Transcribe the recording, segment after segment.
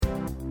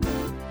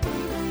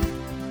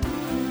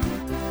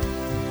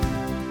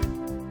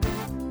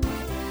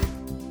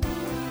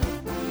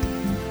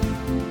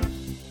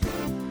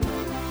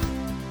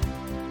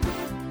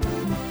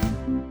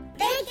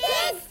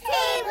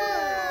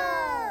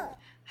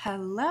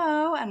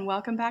Hello, and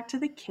welcome back to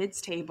the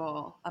Kids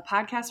Table, a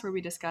podcast where we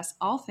discuss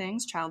all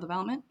things child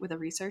development with a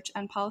research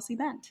and policy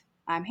bent.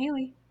 I'm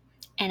Haley.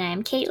 And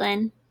I'm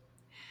Caitlin.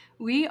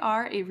 We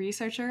are a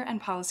researcher and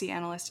policy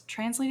analyst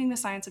translating the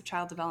science of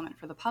child development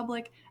for the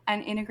public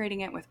and integrating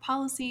it with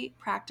policy,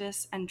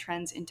 practice, and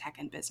trends in tech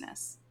and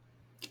business.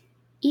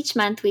 Each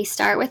month, we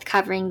start with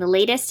covering the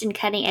latest in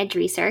cutting-edge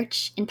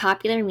research in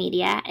popular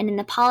media and in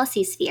the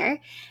policy sphere,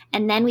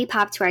 and then we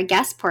pop to our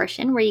guest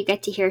portion where you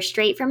get to hear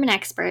straight from an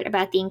expert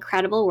about the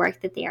incredible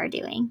work that they are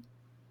doing.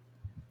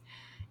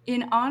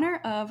 In honor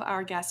of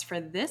our guest for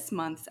this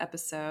month's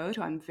episode,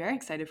 who I'm very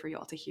excited for you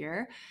all to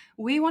hear,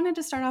 we wanted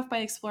to start off by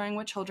exploring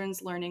what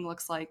children's learning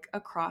looks like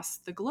across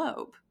the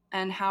globe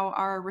and how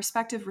our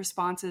respective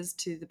responses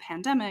to the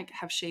pandemic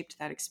have shaped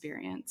that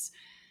experience.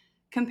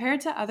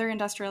 Compared to other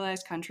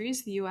industrialized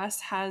countries, the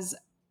US has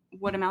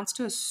what amounts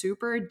to a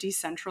super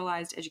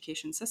decentralized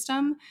education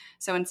system.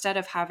 So instead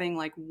of having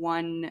like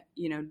one,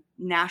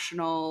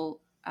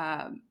 national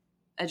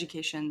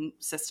education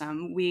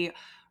system, we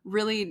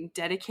really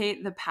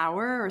dedicate the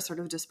power or sort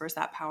of disperse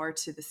that power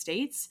to the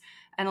states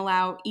and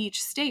allow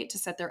each state to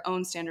set their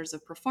own standards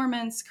of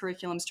performance,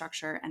 curriculum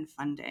structure, and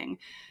funding.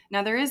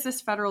 Now, there is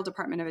this federal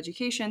Department of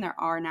Education. There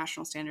are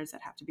national standards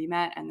that have to be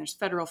met, and there's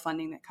federal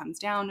funding that comes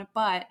down.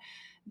 But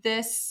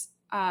this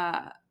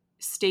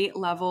state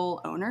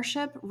level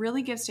ownership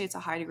really gives states a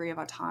high degree of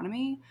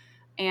autonomy.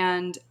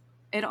 And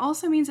it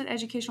also means that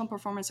educational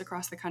performance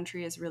across the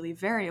country is really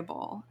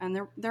variable, and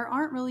there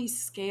aren't really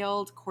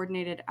scaled,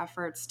 coordinated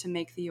efforts to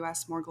make the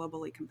U.S. more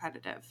globally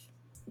competitive.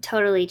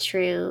 Totally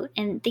true.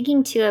 And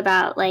thinking too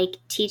about like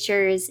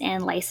teachers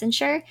and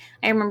licensure,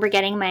 I remember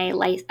getting my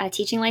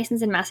teaching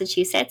license in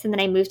Massachusetts, and then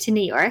I moved to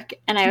New York,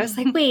 and I was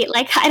like, wait,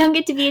 like I don't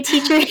get to be a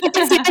teacher, I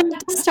have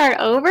to start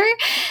over.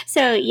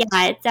 So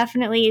yeah, it's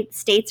definitely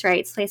states'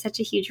 rights play such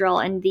a huge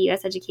role in the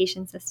U.S.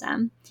 education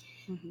system.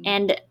 Mm-hmm.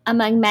 And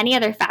among many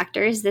other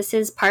factors, this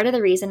is part of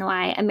the reason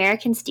why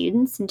American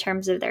students, in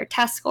terms of their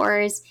test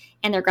scores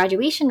and their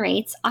graduation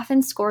rates,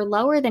 often score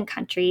lower than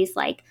countries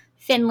like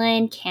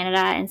Finland, Canada,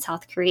 and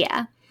South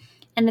Korea.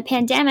 And the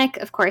pandemic,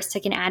 of course,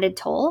 took an added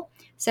toll.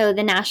 So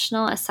the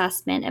National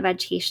Assessment of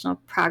Educational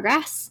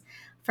Progress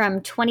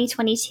from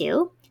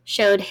 2022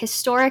 showed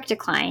historic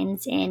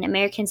declines in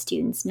American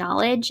students'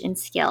 knowledge and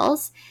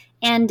skills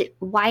and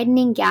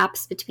widening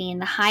gaps between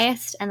the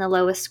highest and the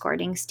lowest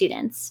scoring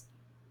students,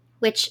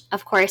 which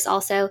of course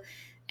also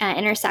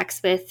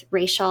intersects with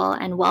racial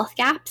and wealth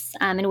gaps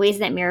in ways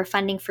that mirror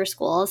funding for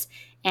schools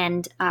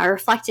and are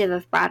reflective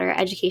of broader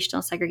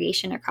educational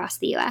segregation across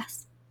the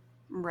U.S.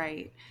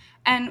 Right.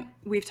 And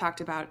we've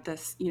talked about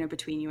this,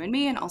 between you and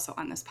me and also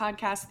on this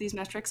podcast. These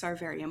metrics are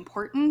very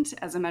important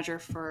as a measure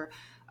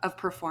of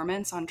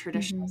performance on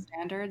traditional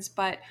standards.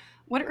 But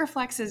what it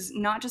reflects is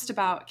not just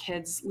about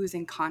kids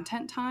losing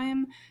content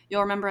time.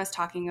 You'll remember us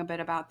talking a bit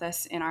about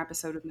this in our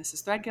episode with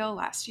Mrs. Threadgill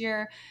last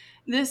year.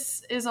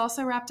 This is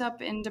also wrapped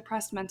up in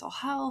depressed mental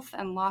health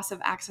and loss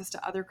of access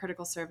to other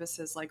critical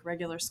services like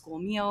regular school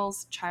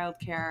meals,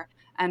 childcare,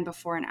 and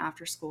before and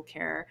after school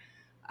care,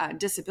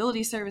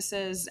 disability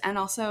services, and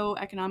also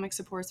economic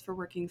supports for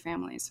working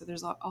families. So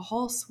there's a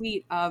whole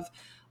suite of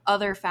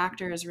other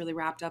factors really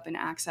wrapped up in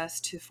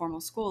access to formal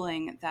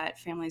schooling that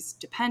families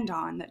depend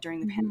on that during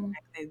the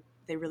pandemic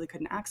they really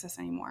couldn't access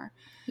anymore.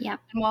 Yeah.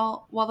 And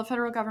while the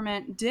federal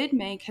government did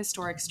make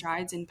historic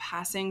strides in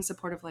passing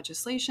supportive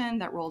legislation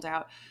that rolled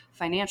out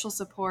financial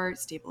support,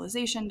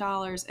 stabilization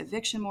dollars,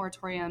 eviction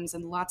moratoriums,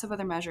 and lots of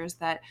other measures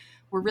that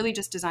were really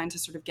just designed to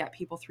sort of get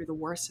people through the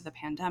worst of the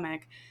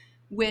pandemic,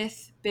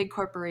 with big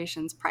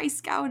corporations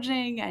price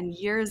gouging and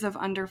years of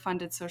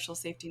underfunded social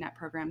safety net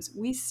programs,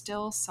 we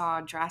still saw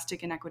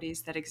drastic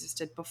inequities that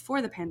existed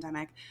before the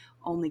pandemic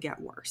only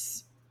get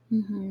worse.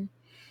 Mm-hmm.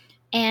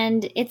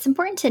 And it's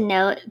important to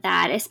note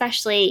that,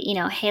 especially,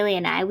 Haley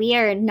and I, we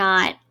are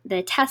not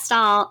the test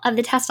all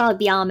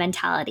be all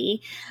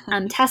mentality.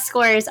 Test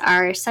scores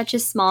are such a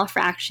small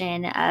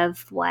fraction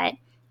of what,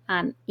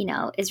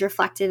 is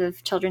reflective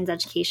of children's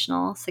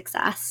educational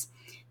success.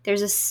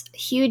 There's a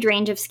huge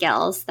range of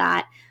skills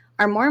that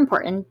are more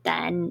important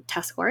than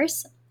test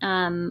scores,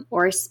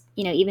 or,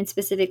 even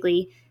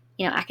specifically,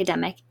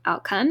 academic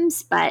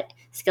outcomes, but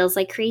skills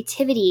like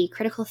creativity,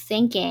 critical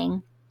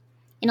thinking,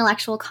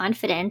 intellectual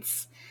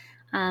confidence,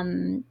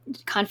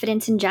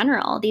 confidence in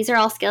general. These are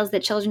all skills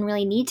that children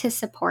really need to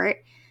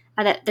support,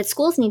 that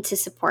schools need to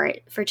support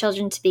for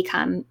children to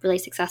become really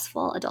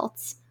successful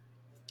adults.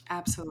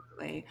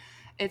 Absolutely.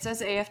 It's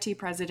as AFT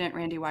President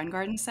Randy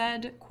Weingarten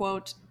said,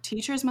 quote,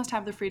 "Teachers must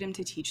have the freedom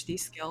to teach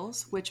these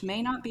skills, which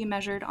may not be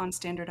measured on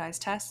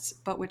standardized tests,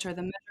 but which are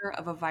the measure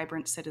of a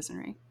vibrant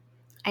citizenry."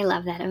 I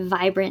love that, a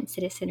vibrant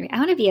citizenry. I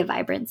want to be a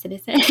vibrant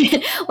citizen.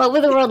 What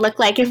would the world look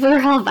like if we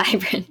were all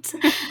vibrant?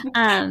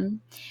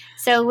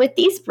 So with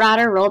these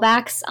broader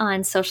rollbacks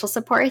on social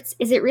supports,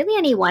 is it really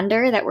any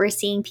wonder that we're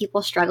seeing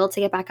people struggle to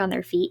get back on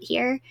their feet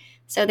here?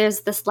 So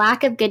there's this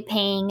lack of good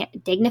paying,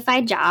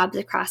 dignified jobs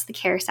across the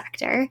care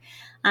sector.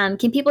 Can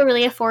people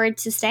really afford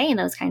to stay in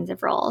those kinds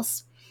of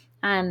roles?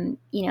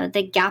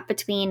 The gap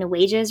between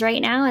wages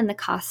right now and the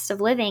cost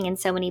of living in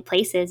so many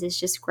places is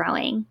just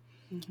growing.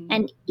 Hmm.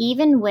 And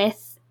even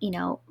with,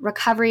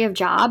 recovery of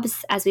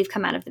jobs as we've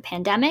come out of the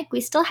pandemic,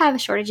 we still have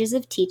shortages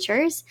of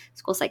teachers,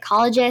 school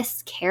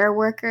psychologists, care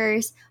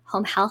workers,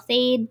 home health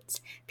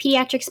aides,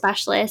 pediatric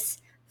specialists,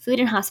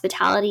 food and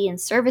hospitality and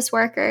service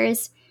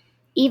workers.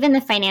 Even the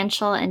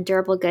financial and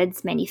durable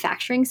goods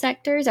manufacturing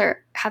sectors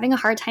are having a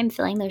hard time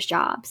filling those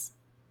jobs.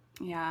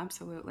 Yeah,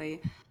 absolutely.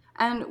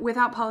 And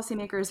without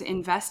policymakers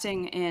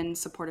investing in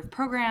supportive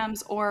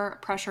programs or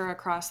pressure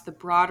across the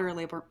broader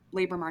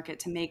labor market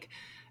to make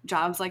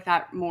jobs like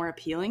that more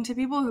appealing to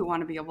people who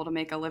want to be able to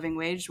make a living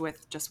wage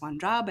with just one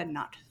job and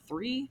not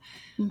three,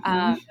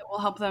 Mm-hmm. it will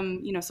help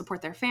them,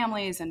 support their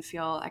families and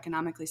feel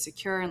economically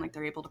secure and like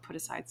they're able to put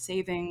aside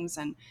savings.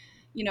 And,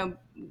 you know,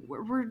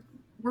 we're we're,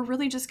 we're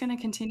really just going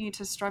to continue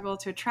to struggle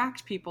to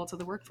attract people to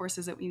the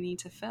workforces that we need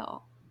to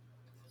fill.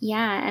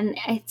 Yeah, and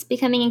it's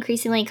becoming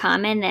increasingly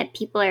common that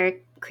people are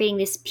creating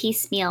these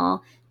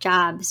piecemeal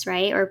jobs,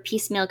 right? Or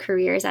piecemeal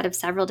careers out of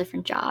several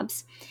different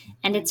jobs.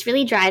 And Right. it's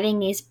really driving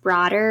these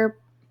broader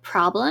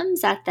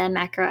problems at the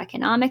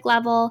macroeconomic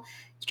level.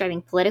 It's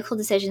driving political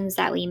decisions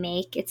that we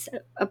make. It's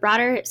a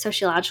broader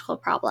sociological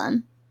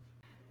problem.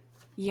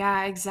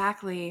 Yeah,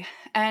 exactly.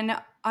 And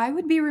I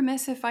would be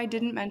remiss if I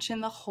didn't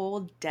mention the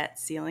whole debt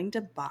ceiling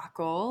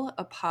debacle.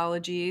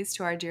 Apologies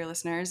to our dear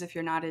listeners if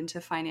you're not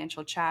into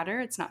financial chatter.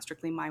 It's not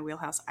strictly my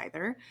wheelhouse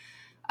either.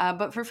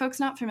 But for folks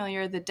not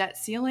familiar, the debt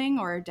ceiling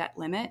or debt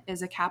limit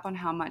is a cap on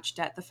how much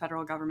debt the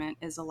federal government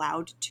is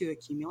allowed to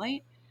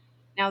accumulate.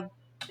 Now,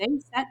 they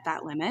set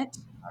that limit.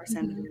 Our Mm-hmm.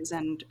 senators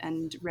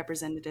and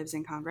representatives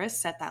in Congress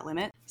set that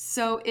limit.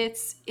 So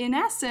it's, in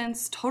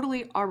essence,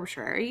 totally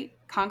arbitrary.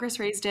 Congress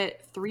raised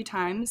it 3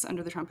 times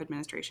under the Trump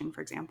administration, for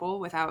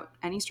example, without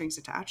any strings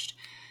attached.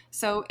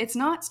 So it's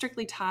not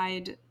strictly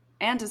tied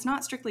and is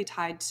not strictly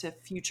tied to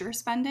future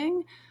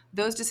spending.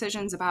 Those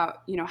decisions about,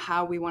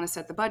 how we want to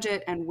set the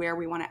budget and where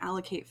we want to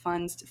allocate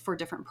funds for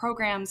different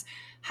programs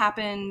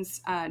happens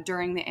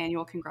during the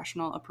annual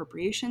congressional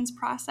appropriations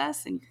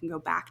process. And you can go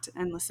back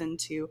and listen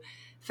to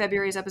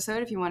February's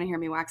episode if you want to hear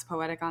me wax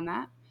poetic on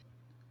that.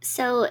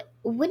 So,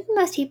 wouldn't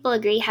most people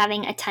agree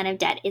having a ton of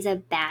debt is a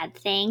bad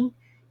thing?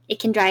 It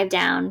can drive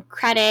down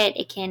credit,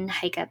 it can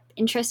hike up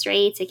interest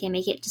rates, it can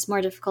make it just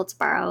more difficult to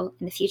borrow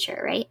in the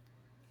future, right?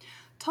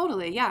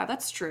 Totally. Yeah,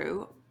 that's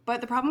true. But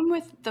the problem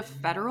with the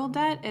federal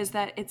debt is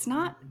that it's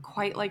not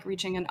quite like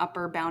reaching an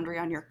upper boundary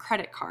on your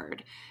credit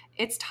card.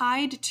 It's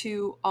tied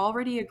to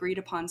already agreed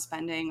upon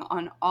spending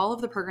on all of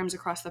the programs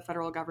across the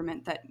federal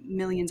government that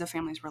millions of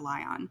families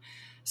rely on.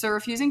 So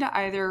refusing to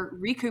either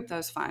recoup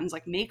those funds,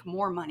 like make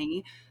more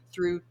money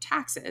through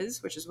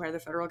taxes, which is where the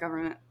federal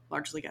government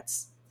largely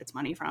gets its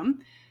money from,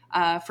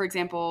 for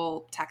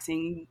example,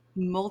 taxing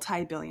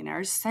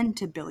multi-billionaires,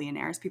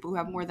 centibillionaires, people who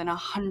have more than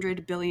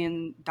 $100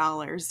 billion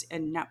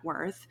in net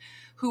worth,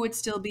 who would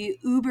still be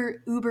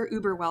uber, uber,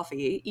 uber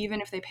wealthy, even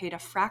if they paid a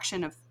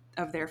fraction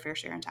of their fair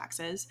share in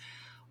taxes,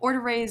 or to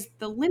raise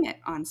the limit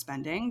on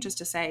spending, just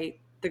to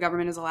say the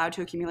government is allowed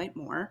to accumulate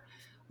more,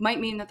 might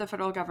mean that the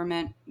federal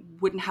government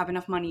wouldn't have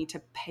enough money to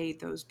pay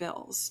those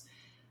bills.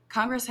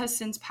 Congress has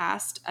since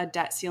passed a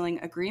debt ceiling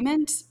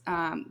agreement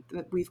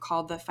that we've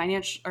called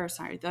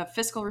the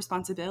Fiscal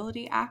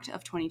Responsibility Act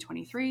of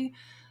 2023.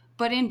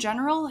 But in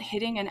general,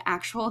 hitting an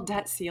actual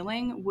debt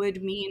ceiling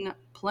would mean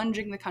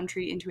plunging the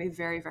country into a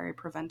very, very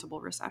preventable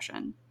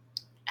recession.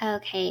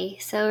 Okay,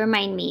 so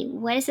remind me,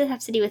 what does this have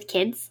to do with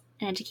kids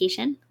and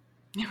education?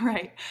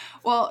 Right.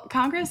 Well,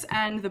 Congress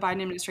and the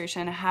Biden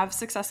administration have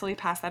successfully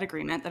passed that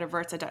agreement that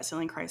averts a debt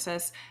ceiling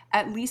crisis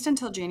at least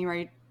until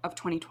January of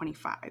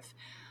 2025.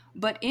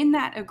 But in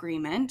that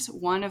agreement,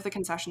 one of the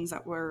concessions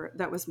that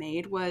was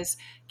made was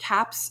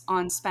caps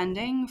on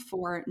spending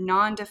for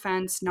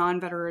non-defense,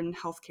 non-veteran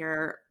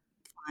healthcare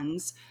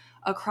funds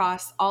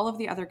across all of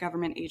the other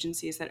government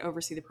agencies that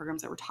oversee the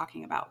programs that we're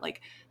talking about, like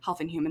Health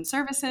and Human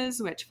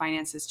Services, which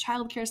finances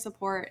childcare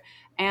support,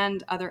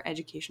 and other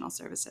educational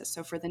services.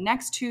 So for the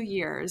next 2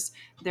 years,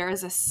 there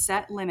is a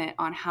set limit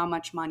on how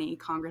much money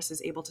Congress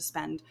is able to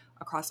spend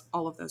across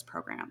all of those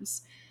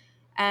programs.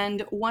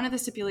 And one of the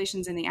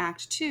stipulations in the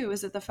act, too,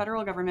 is that the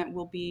federal government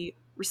will be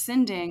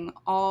rescinding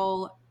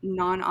all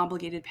non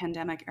obligated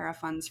pandemic era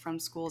funds from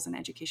schools and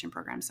education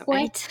programs. So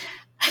any What?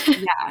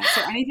 yeah.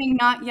 So anything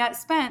not yet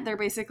spent, they're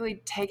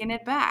basically taking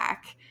it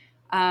back.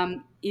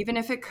 Even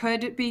if it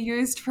could be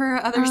used for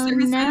other Oh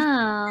services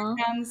no.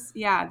 programs,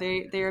 yeah,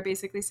 they are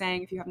basically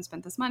saying if you haven't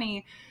spent this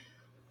money,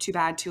 too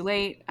bad, too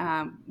late.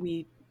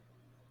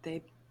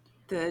 They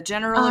the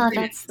general Oh,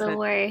 agreement that's is the that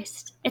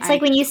worst. It's I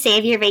like when you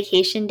save your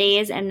vacation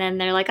days and then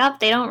they're like, oh,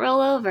 they don't roll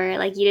over.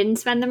 Like you didn't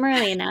spend them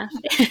early enough.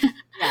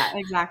 Yeah,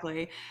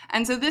 exactly.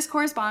 And so this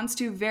corresponds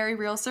to very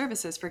real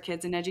services for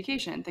kids in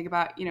education. Think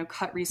about,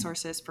 cut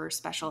resources for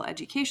special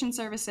education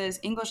services,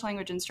 English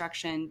language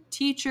instruction,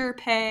 teacher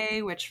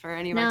pay, which for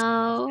any of our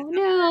teachers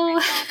No,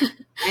 is a no.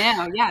 I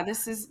know, yeah,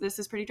 this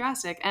is pretty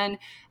drastic. And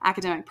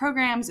academic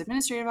programs,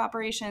 administrative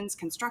operations,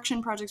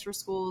 construction projects for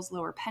schools,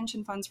 lower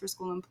pension funds for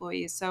school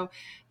employees. So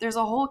there's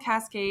a whole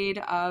cascade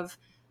of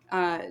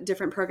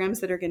different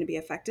programs that are going to be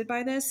affected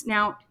by this.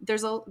 Now,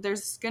 there's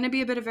going to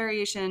be a bit of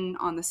variation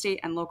on the state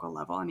and local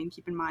level. I mean,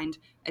 keep in mind,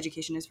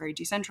 education is very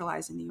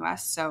decentralized in the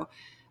U.S., so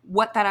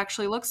what that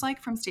actually looks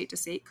like from state to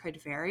state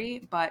could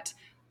vary. But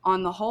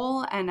on the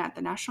whole and at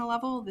the national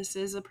level, this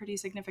is a pretty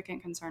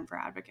significant concern for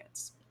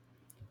advocates.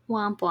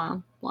 Womp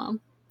womp womp.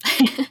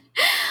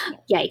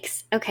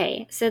 Yikes.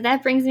 Okay, so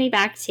that brings me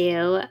back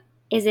to,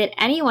 is it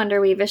any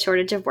wonder we have a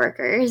shortage of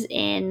workers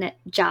in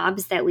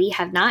jobs that we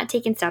have not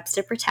taken steps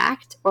to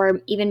protect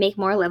or even make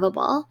more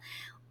livable?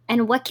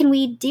 And what can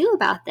we do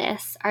about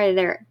this? Are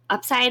there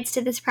upsides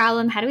to this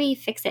problem? How do we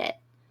fix it?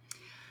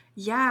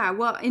 Yeah,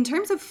 well, in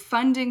terms of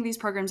funding these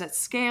programs at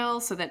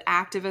scale so that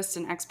activists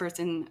and experts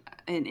in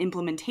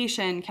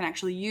implementation can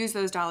actually use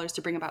those dollars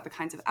to bring about the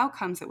kinds of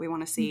outcomes that we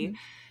want to see, Mhm.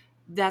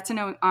 that's an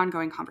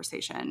ongoing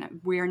conversation.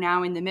 We are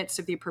now in the midst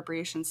of the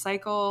appropriation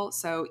cycle,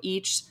 so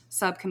each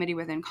subcommittee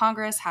within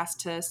Congress has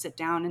to sit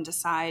down and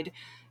decide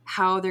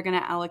how they're going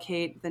to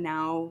allocate the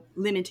now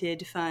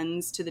limited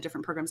funds to the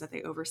different programs that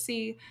they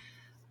oversee.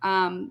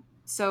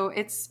 So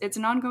it's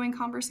an ongoing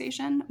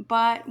conversation.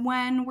 But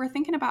when we're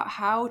thinking about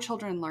how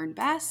children learn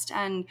best,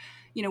 and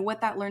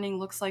what that learning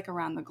looks like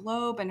around the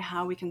globe, and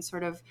how we can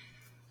sort of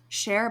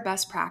share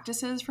best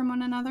practices from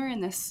one another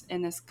in this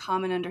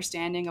common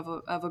understanding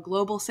of a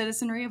global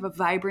citizenry, of a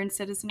vibrant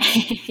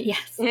citizenry,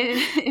 Yes.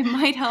 it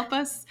might help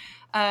us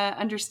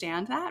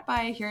understand that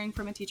by hearing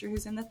from a teacher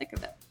who's in the thick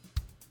of it.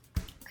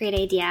 Great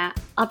idea.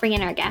 I'll bring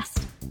in our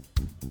guest.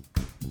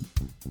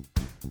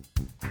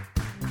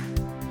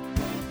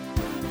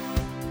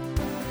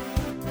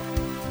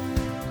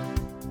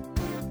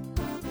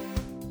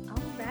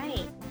 All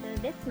right.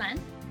 So this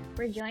month,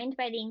 we're joined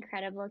by the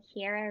incredible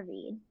Kieara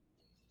Reed.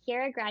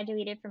 Kieara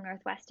graduated from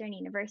Northwestern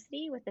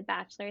University with a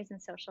bachelor's in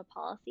social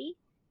policy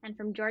and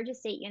from Georgia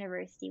State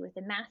University with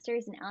a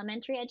master's in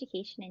elementary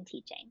education and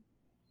teaching.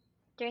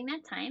 During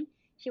that time,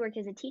 she worked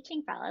as a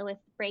teaching fellow with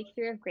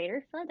Breakthrough of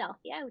Greater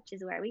Philadelphia, which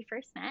is where we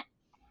first met,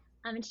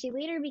 and she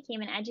later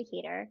became an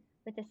educator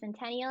with the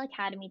Centennial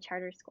Academy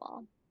Charter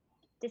School.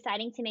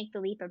 Deciding to make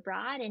the leap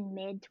abroad in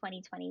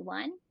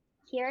mid-2021,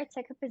 Kieara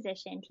took a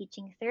position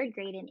teaching third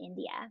grade in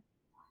India.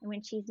 And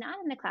when she's not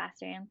in the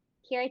classroom,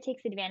 Kieara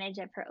takes advantage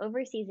of her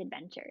overseas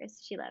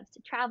adventures. She loves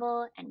to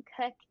travel and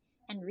cook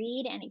and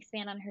read and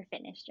expand on her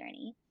fitness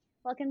journey.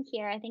 Welcome,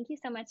 Kieara. Thank you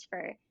so much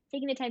for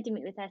taking the time to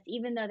meet with us,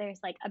 even though there's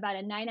like about a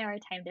 9-hour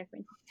time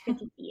difference. It's good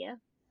to see you.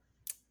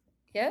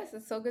 Yes,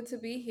 it's so good to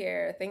be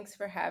here. Thanks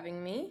for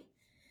having me.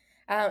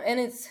 And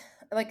it's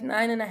like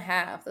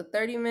 9.5. The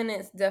 30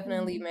 minutes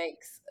definitely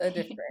makes a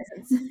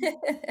difference.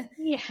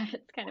 Yeah,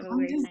 it's kind of a I'm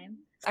weird just time.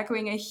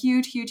 echoing a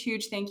huge, huge,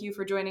 huge thank you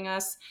for joining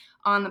us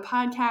on the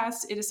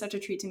podcast. It is such a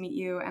treat to meet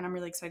you, and I'm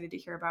really excited to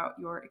hear about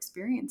your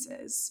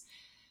experiences.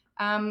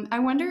 I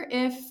wonder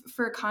if,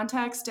 for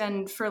context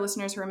and for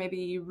listeners who are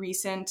maybe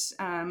recent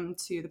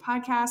to the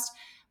podcast,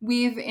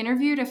 we've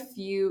interviewed a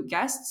few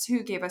guests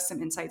who gave us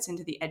some insights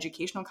into the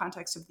educational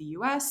context of the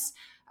US.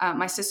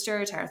 My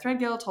sister, Tara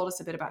Threadgill, told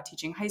us a bit about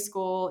teaching high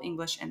school,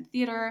 English, and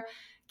theater.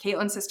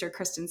 Caitlin's sister,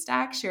 Kristen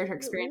Stack, shared her Ooh.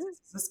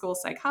 experiences as a school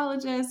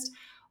psychologist.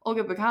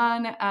 Olga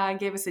Bagan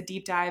gave us a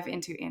deep dive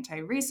into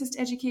anti-racist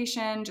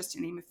education, just to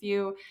name a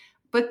few.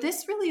 But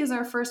this really is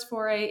our first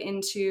foray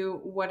into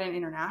what an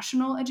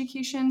international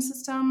education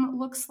system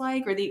looks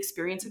like, or the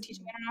experience of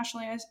teaching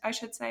internationally, I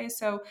should say.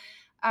 So,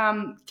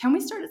 can we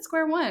start at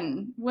square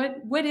one?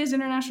 What is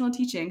international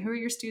teaching? Who are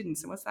your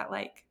students, and what's that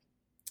like?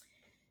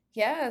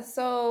 Yeah,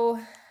 so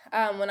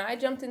when I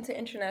jumped into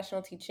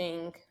international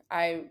teaching,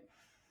 I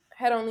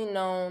had only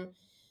known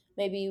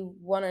maybe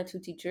one or two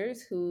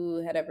teachers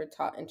who had ever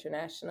taught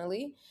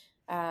internationally.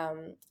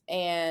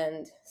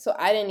 And so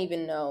I didn't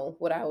even know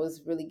what I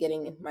was really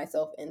getting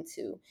myself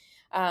into.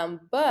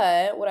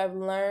 But what I've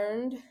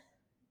learned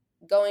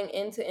going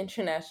into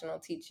international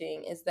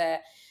teaching is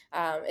that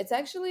it's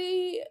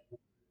actually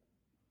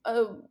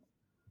a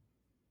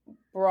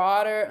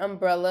broader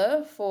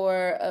umbrella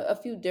for a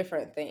few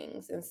different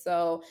things. And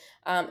so,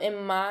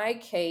 in my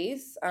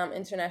case,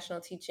 international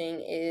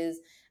teaching is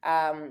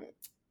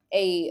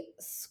a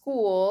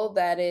school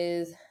that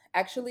is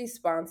actually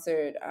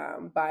sponsored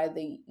by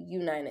the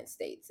United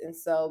States. And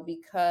so,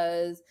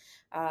 because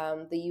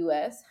the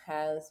US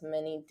has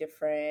many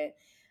different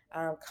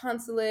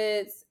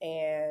consulates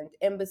and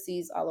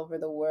embassies all over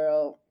the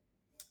world,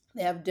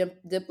 they have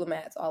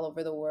diplomats all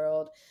over the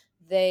world.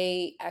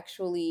 They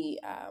actually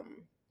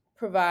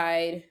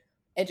provide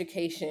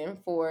education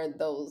for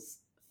those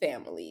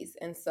families.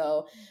 And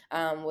so,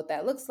 what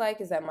that looks like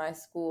is at my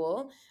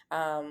school,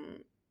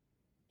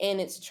 in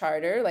its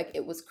charter, like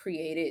it was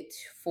created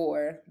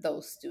for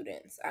those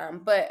students.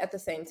 But at the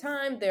same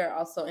time, there are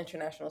also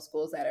international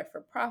schools that are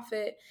for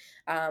profit.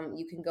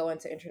 You can go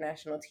into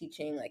international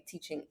teaching, like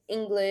teaching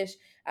English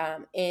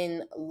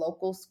in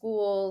local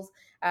schools.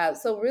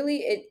 So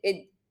really,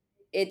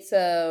 it's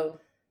a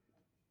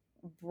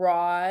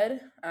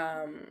broad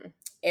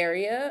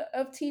area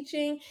of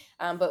teaching,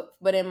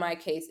 but in my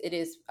case, it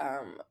is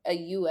a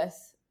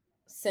U.S.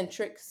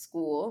 centric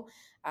school,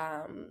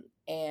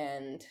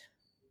 and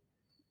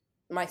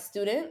my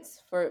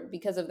students, for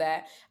because of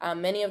that,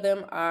 many of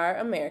them are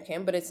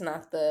American, but it's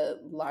not the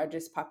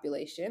largest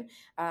population.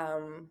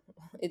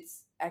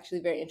 It's actually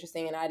very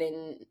interesting, and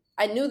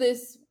I knew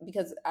this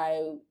because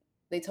I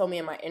they told me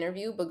in my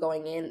interview, but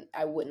going in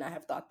I would not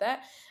have thought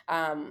that.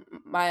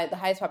 My The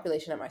highest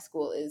population at my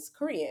school is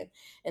Korean,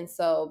 and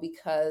so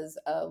because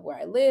of where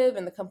I live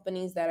and the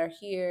companies that are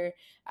here,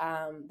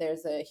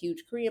 there's a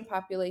huge Korean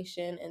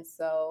population, and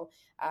so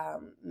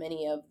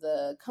many of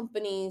the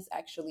companies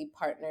actually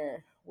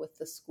partner with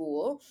the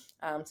school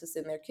to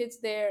send their kids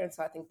there. And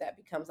so I think that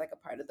becomes like a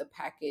part of the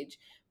package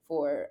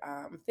for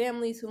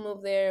families who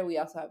move there. We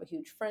also have a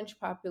huge French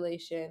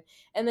population,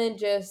 and then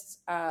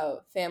just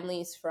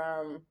families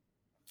from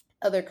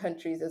other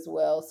countries as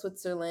well: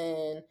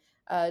 Switzerland,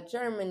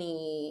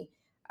 Germany,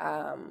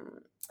 um,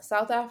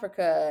 South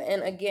Africa.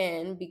 And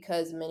again,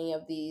 because many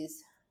of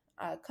these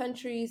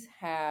countries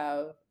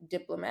have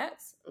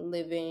diplomats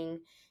living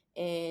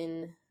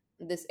in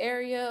this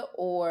area,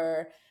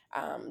 or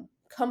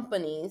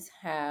companies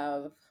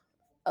have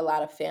a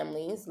lot of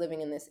families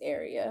living in this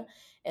area.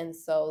 And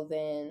so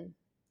then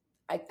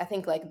I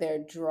think like their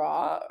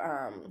draw,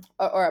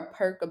 or a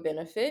perk, a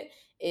benefit,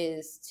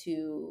 is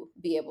to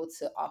be able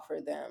to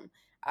offer them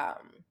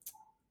um,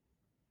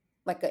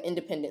 like an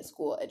independent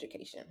school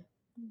education.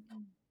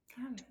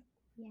 Mm-hmm. Got it.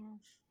 Yeah.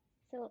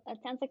 So it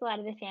sounds like a lot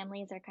of the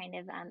families are kind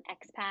of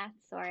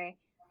expats, or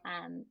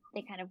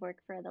they kind of work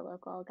for the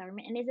local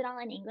government. And is it all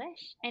in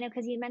English? I know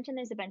because you mentioned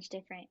there's a bunch of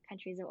different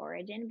countries of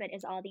origin, but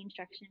is all the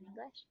instruction in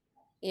English?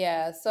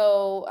 Yeah,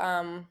 so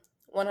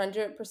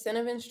 100%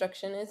 of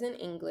instruction is in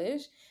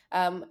English.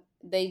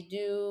 They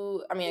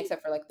do, I mean,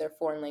 except for like their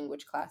foreign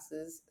language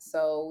classes.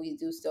 So we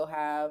do still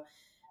have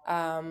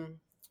um,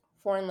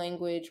 foreign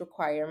language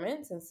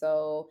requirements. And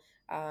so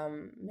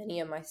many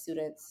of my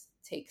students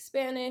take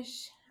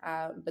Spanish,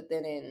 but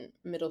then in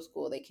middle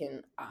school, they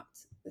can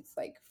opt. It's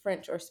like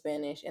French or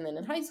Spanish. And then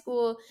in high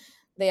school,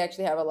 they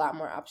actually have a lot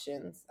more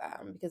options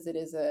because it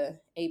is a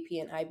AP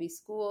and IB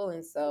school.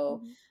 And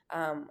so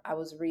Mm-hmm. I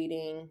was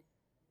reading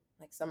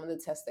like some of the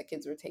tests that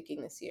kids were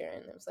taking this year,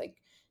 and it was like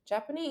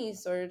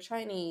Japanese or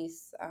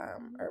Chinese,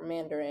 or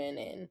Mandarin,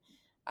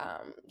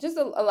 and just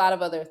a lot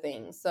of other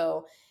things.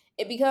 So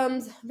it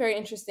becomes very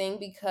interesting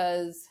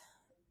because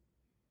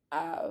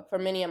for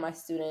many of my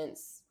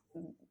students,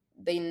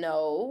 they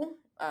know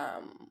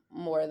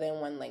more than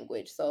one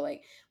language. So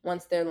like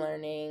once they're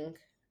learning,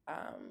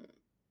 um,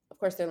 of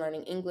course they're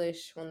learning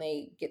English when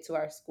they get to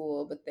our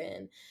school, but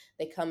then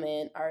they come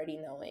in already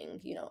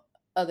knowing,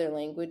 other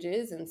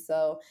languages. And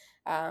so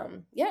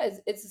yeah,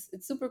 it's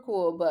super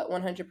cool. But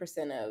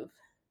 100% of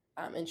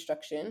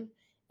instruction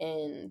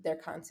in their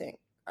content,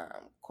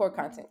 core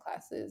content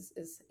classes,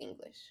 is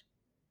English.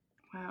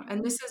 Wow.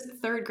 And this is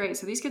third grade.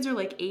 So these kids are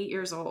like 8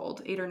 years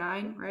old, 8 or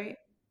 9, right?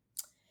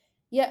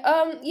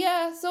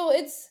 Yeah, so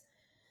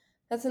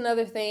that's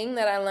another thing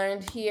that I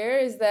learned here,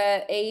 is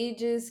that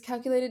age is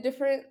calculated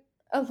different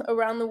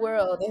around the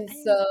world. Ah, And I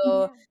didn't.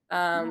 so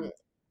Yeah.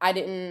 I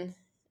didn't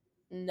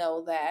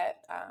know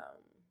that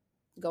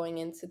going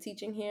into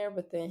teaching here,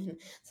 but then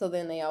so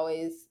then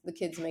the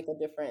kids make a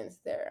difference.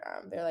 They're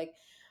like,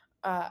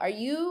 are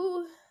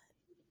you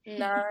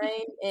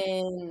 9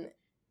 in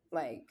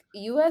like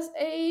US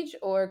age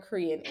or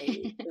Korean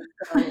age?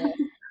 So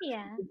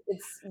Yeah.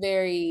 it's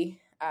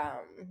very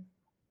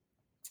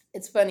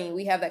it's funny.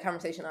 We have that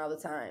conversation all the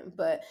time.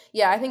 But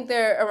yeah, I think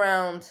they're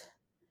around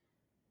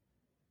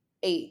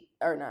 8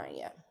 or 9.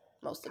 Yeah,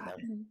 most of Got them.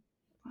 it. Mhm.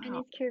 And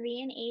Wow. is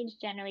Korean age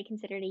generally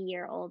considered a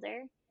year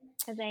older?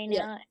 Because I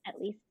Yeah, know at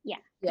least,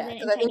 yeah. Because yeah. in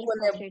Because I think Chinese when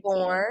they're culture too,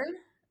 born,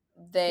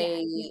 yeah,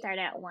 they you start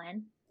at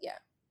one. yeah.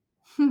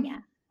 Yeah,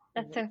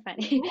 that's Mhm. so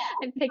funny.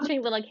 I'm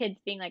picturing little kids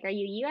being like, "Are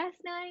you US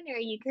 9 or are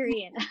you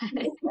Korean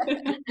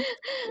 9?"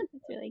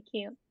 It's really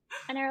cute.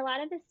 And are a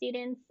lot of the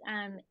students,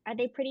 are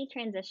they pretty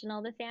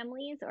transitional, the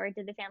families, or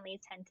do the families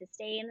tend to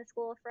stay in the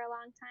school for a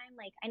long time?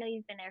 Like, I know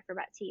you've been there for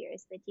about 2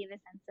 years, but do you have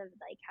a sense of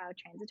like how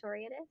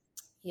transitory it is?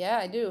 Yeah,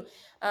 I do.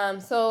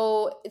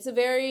 So it's a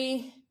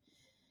very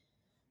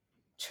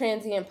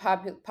transient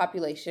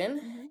population.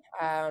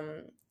 Mm-hmm.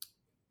 Um,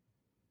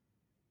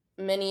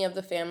 Many of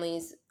the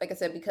families, like I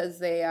said, because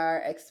they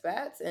are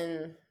expats,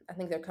 and I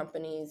think their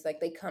companies, like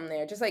they come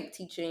there just like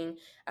teaching,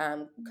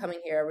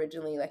 coming here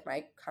originally, like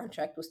my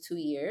contract was 2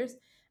 years.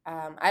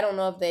 I don't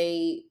know if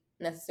they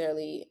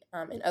necessarily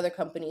in other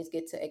companies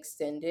get to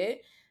extend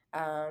it,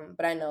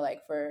 but I know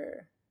like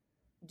for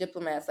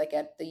diplomats, like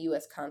at the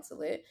U.S.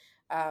 consulate,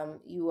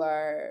 you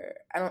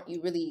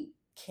really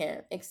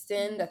can't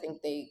extend. I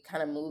think they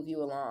kind of move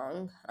you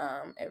along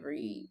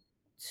every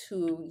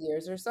 2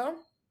 years or so.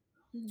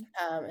 Mm-hmm.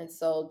 And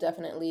so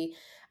definitely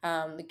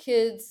the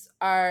kids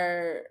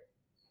are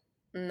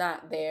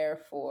not there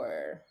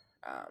for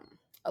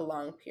a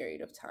long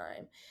period of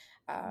time.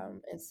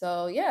 And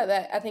so, yeah,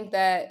 that I think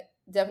that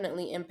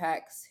definitely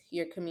impacts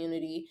your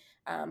community.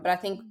 But I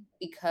think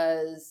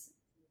because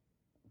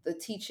the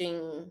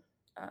teaching,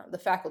 the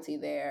faculty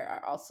there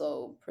are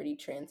also pretty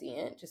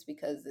transient, just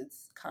because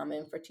it's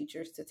common for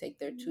teachers to take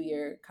their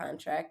 2-year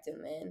contract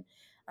and then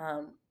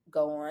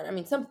go on. I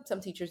mean, some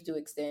teachers do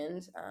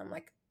extend,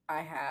 like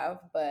I have,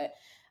 but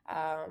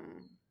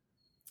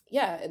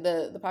yeah,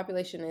 the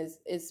population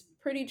is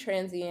pretty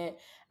transient,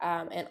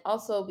 and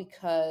also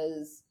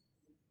because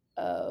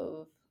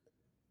of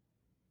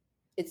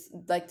it's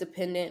like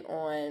dependent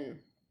on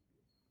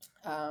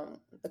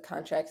the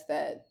contracts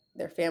that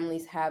their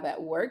families have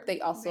at work. They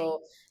Right.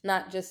 also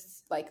not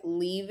just like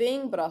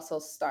leaving, but also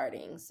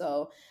starting.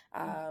 So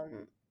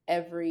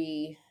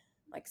every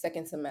like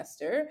second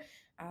semester,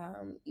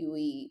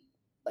 we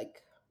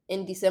like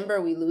in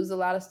December we lose a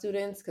lot of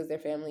students because their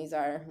families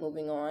are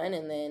moving on,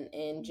 and then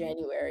in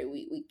January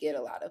we get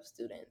a lot of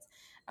students,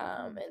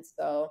 and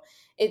so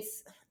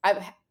it's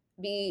I've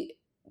be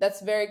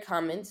that's very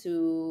common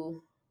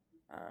to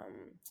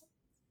um,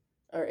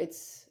 or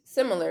it's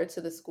similar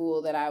to the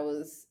school that I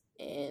was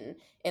in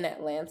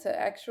Atlanta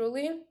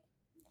actually.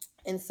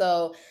 And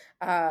so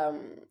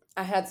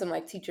I had some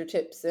like teacher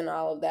tips and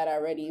all of that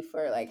already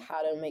for like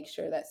how to make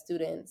sure that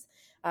students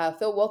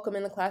feel welcome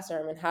in the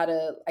classroom, and how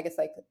to, I guess,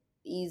 like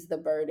ease the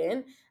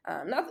burden,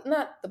 not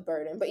the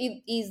burden, but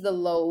ease the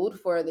load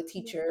for the Yeah.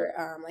 teacher,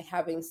 like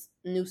having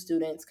new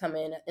students come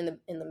in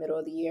the middle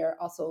of the year,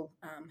 also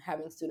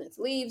having students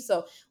leave.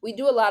 So we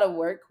do a lot of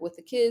work with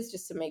the kids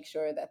just to make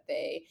sure that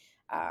they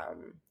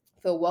um,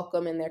 feel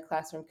welcome in their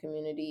classroom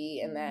community,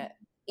 and that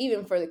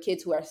even for the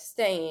kids who are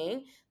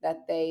staying,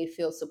 that they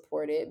feel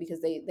supported,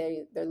 because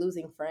they're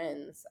losing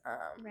friends,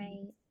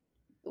 Right.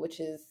 which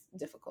is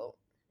difficult.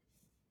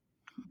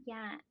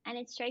 Yeah, and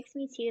it strikes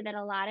me too that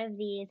a lot of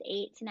these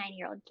 8 to 9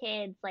 year old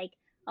kids, like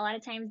a lot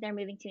of times they're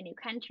moving to a new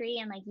country,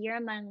 and like you're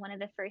among one of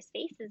the first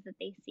faces that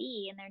they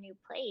see in their new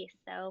place.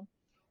 So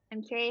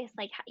I'm curious,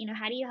 like,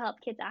 how do you help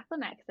kids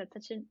acclimate? Because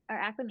that's such an or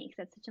acclimate, because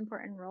that's such an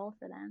important role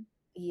for them.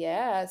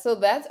 Yeah, so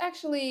that's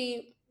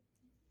actually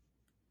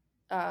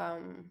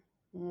um,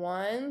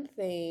 one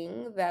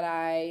thing that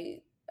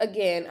I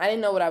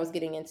didn't know what I was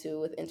getting into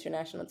with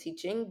international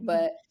teaching, Mhm.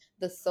 but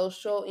the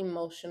social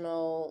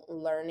emotional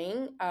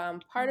learning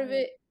part of Right.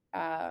 it,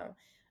 uh,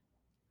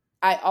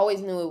 I always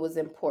knew it was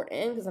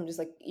important, because I'm just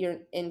like, you're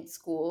in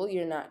school,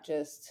 you're not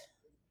just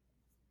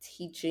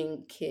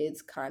teaching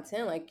kids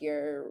content, like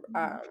you're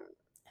Mhm.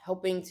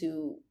 helping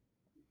to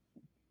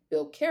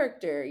build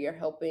character, you're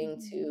helping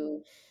Mhm.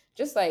 to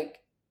just like,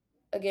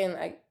 again,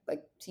 I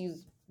like to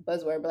use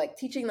buzzword, but like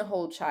teaching the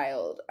whole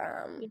child,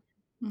 Yeah.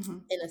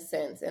 Mhm. in a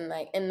sense, and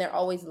like, and they're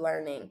always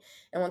learning.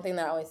 And one thing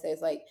that I always say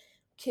is like,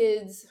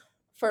 kids,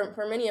 for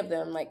many of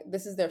them, like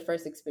this is their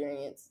first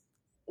experience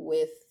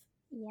with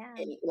Yeah.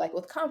 like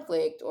with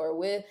conflict, or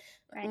with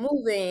Right.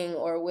 moving,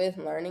 or with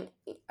learning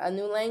a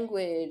new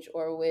language,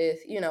 or with,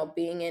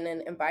 being in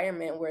an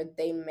environment where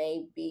they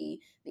may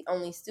be the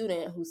only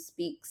student who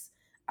speaks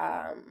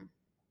um,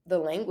 the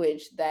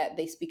language that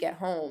they speak at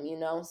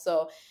home,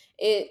 so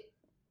it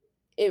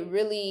it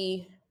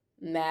really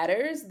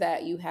matters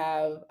that you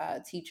have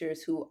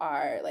teachers who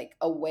are like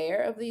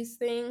aware of these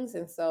things.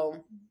 And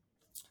so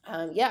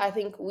yeah, I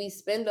think we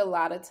spend a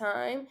lot of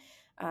time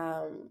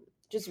um,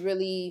 just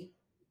really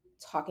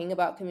talking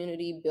about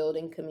community,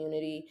 building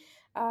community.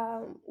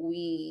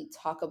 We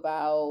talk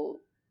about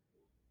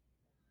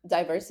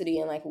diversity,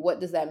 and like, what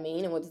does that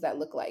mean and what does that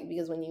look like,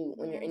 because when you're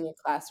Yeah. in your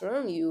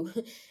classroom, you,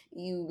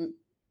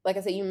 like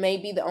I said, you may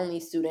be the only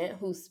student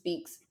who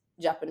speaks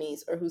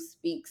Japanese, or who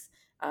speaks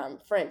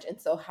French.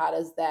 And so how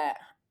does that,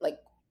 like,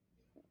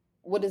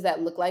 what does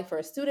that look like for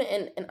a student?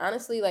 And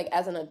honestly, like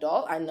as an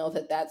adult, I know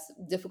that that's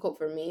difficult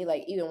for me,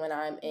 like even when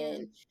I'm Yeah.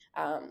 in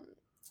um,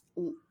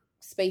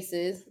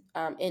 spaces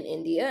in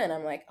India, and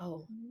I'm like,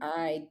 oh, Mhm.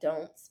 I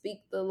don't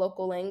speak the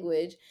local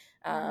language.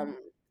 Mhm. um,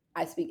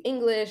 I speak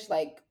English.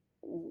 Like,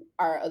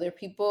 are other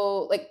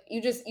people, like,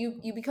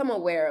 you become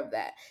aware of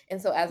that.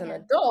 And so as an Yeah.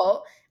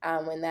 adult,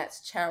 when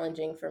that's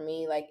challenging for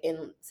me, like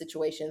in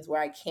situations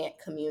where I can't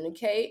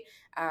communicate,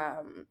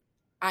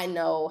 I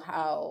know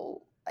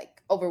how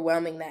like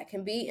overwhelming that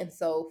can be. And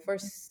so for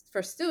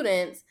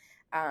students,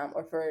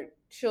 or for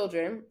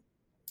children,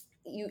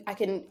 I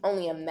can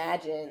only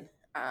imagine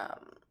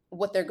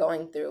what they're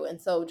going through. And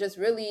so just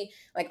really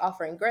like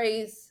offering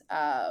grace,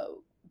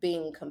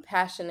 being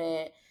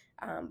compassionate,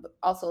 but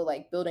also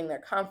like building their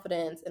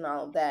confidence and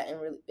all of that, and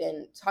really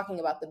and talking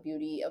about the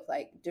beauty of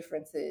like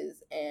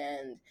differences,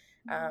 and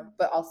Mhm.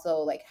 but also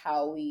like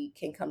how we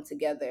can come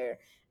together,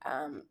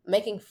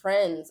 making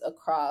friends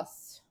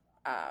across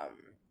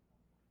um,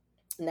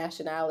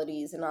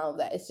 nationalities and all of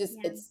that. It's just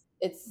Yeah.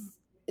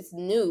 it's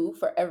new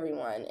for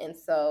everyone. And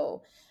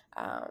so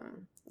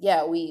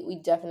yeah, we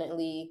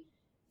definitely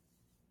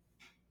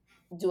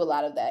do a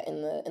lot of that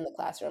in the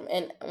classroom.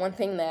 And one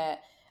thing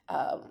that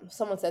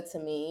someone said to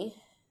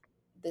me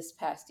this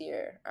past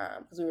year,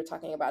 because we were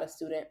talking about a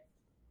student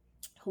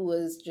who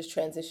was just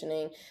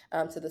transitioning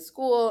to the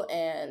school,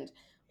 and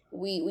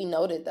we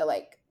noted that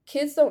like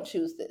kids don't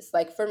choose this.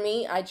 Like for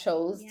me, I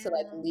chose to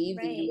like Yeah,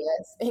 leave the right,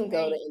 US and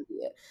go to right.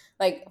 India.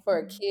 Like for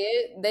a Mhm.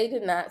 kid, they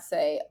did not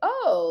say,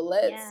 "Oh,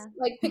 let's Yeah.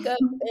 like pick up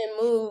and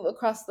move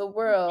across the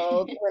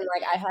world," when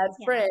like I had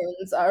Yeah,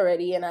 friends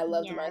already and I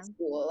loved my yeah,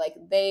 school. Like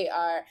they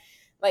are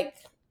like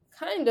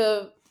kind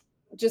of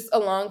just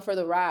along for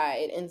the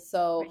ride. And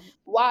so right.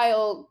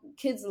 while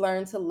kids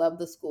learn to love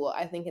the school,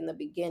 I think in the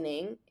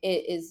beginning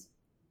it is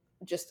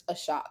just a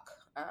shock,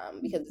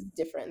 because it's Mhm.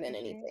 different For than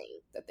sure.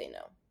 anything that they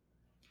know.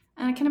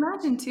 And I Yeah. can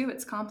imagine too,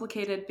 it's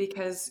complicated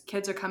because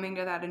kids are coming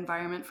to that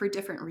environment for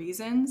different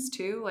reasons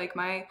too. Like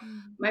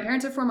Mm. my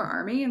parents are former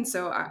army, and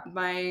so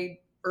my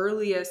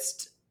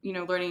earliest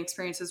learning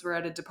experiences were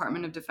at a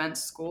Department of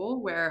Defense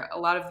school where a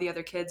lot of the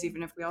other kids,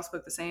 even if we all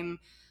spoke the same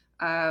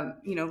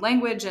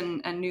language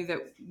and knew that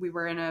we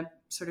were in a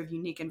sort of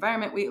unique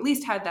environment, we at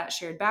least had that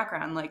shared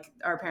background. Like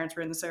our parents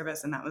were in the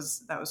service, and that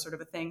was sort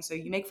of a thing. So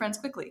you make friends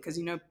quickly because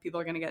people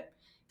are going to get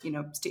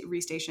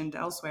restationed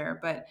elsewhere.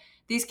 But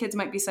these kids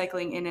might be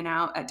cycling in and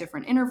out at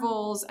different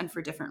intervals and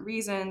for different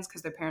reasons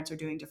because their parents are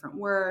doing different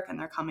work and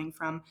they're coming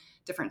from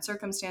different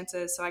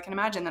circumstances. So I can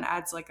imagine that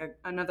adds like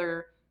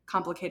another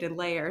complicated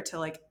layer to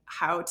like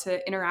how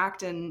to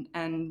interact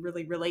and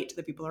really relate to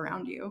the people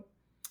around you.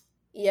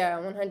 Yeah,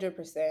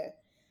 100%.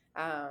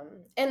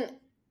 And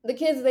the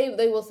kids,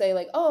 they will say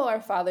like, "Oh,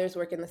 our fathers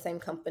work in the same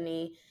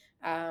company,"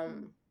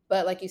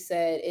 but like you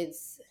said,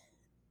 it's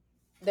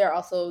there are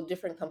also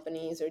different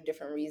companies or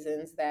different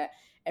reasons that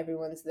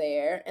everyone's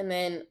there. And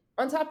then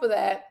on top of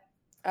that,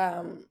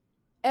 um,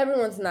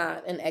 everyone's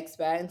not an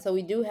expat, and so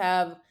we do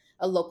have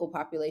a local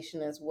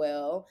population as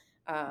well.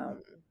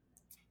 Um,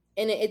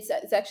 and it's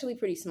actually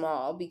pretty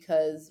small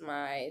because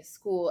my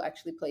school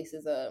actually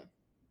places a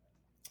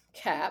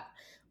cap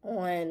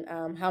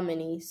on how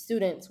many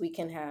students we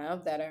can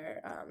have that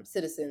are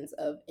citizens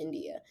of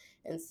India.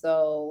 And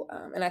so,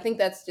 and I think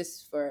that's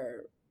just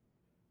for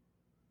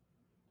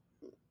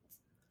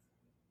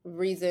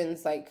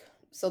reasons like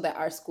so that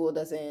our school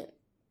doesn't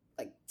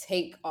like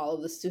take all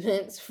of the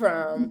students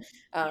from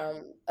Yeah.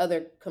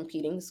 other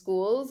competing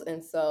schools.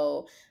 And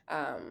so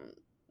um,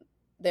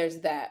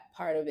 there's that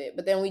part of it.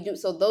 But then we do,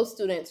 so those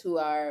students who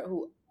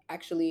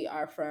actually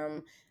are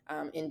from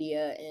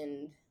India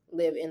and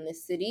live in the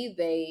city,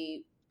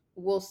 they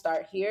will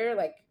start here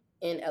like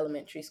in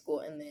elementary school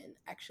and then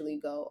actually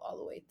go all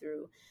the way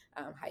through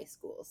high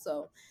school.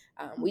 So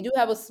we do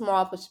have a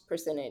small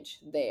percentage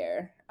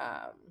there,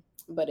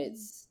 but Mm.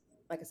 it's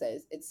like I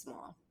said, it's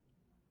small.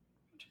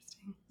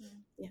 Interesting. Yeah.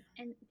 Yeah.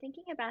 And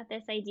thinking about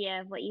this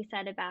idea of what you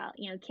said about,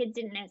 kids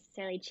didn't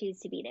necessarily choose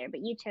to be there,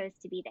 but you chose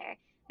to be there.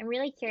 I'm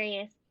really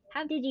curious,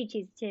 how did you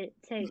choose to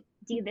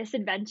do this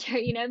adventure?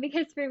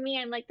 Because for me,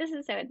 I'm like, this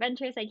is so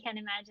adventurous. I can't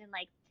imagine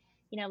like,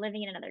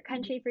 living in another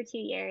country for 2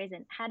 years.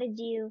 And how did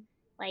you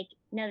like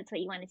know that's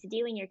what you wanted to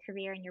do in your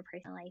career and your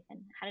personal life?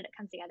 And how did it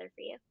come together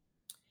for you?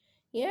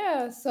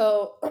 Yeah.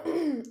 So,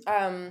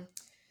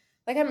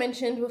 like I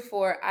mentioned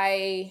before,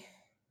 I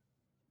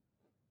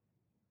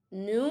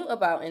knew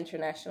about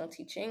international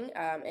teaching.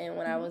 And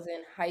when I Hmm. was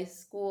in high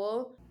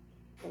school,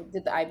 I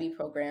did the IB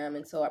program.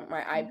 And so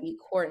my Hmm. IB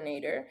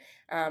coordinator,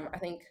 I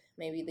think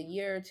maybe the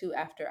year or two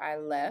after I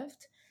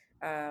left,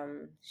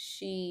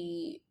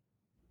 she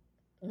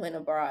went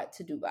abroad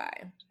to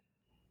Dubai.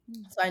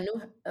 So I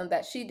knew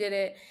that she did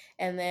it.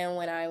 And then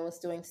when I was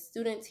doing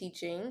student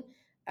teaching,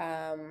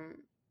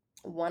 um,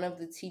 one of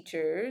the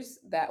teachers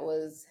that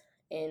was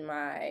in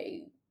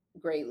my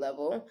grade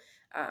level,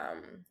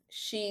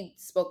 she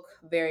spoke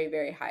very,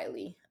 very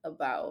highly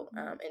about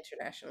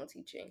international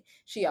teaching.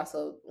 She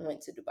also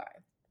went to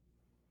Dubai.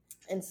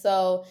 And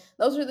so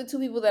those were the two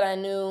people that I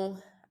knew.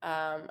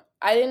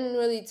 I didn't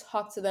really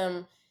talk to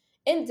them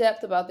in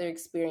depth about their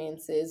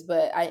experiences,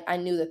 but I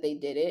knew that they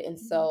did it. And Hmm.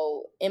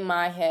 so in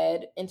my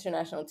head,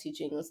 international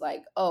teaching was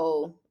like,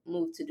 oh,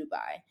 move to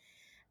Dubai.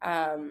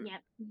 Um,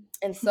 Yep.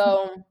 and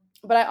so,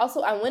 but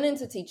I went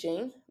into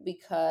teaching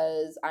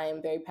because I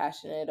am very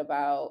passionate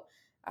about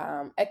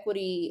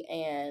equity.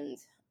 And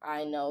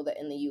I know that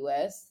in the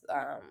US,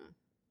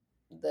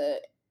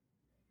 the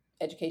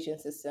education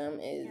system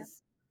Yep.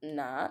 is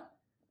not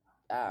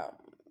um,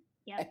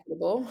 Yep.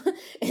 equitable.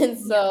 And Yep.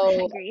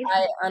 so Agreed.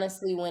 I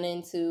honestly went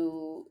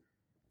into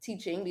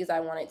teaching because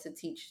I wanted to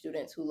teach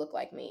students who look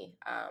like me.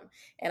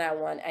 And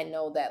I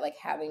know that like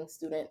having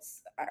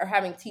students or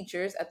having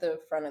teachers at the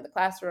front of the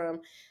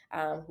classroom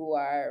who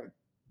are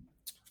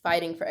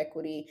fighting for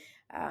equity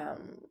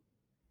um,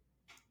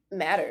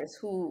 matters,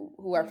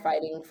 who are Yeah.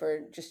 fighting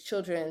for just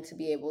children to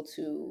be able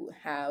to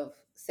have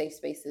safe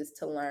spaces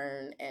to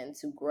learn and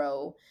to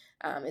grow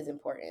is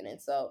important.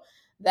 And so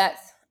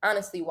that's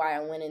honestly why I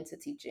went into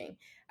teaching.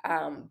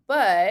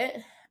 But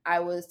I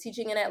was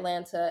teaching in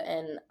Atlanta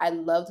and I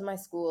loved my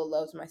school,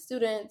 loved my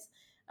students.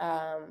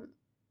 um,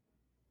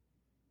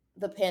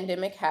 the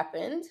pandemic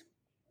happened,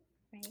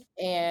 Right.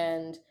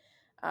 and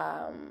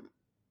um,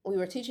 we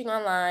were teaching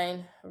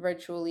online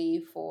virtually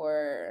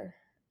for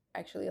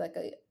actually like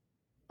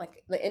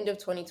the end of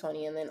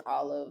 2020 and then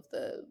all of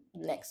the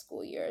next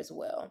school year as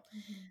well.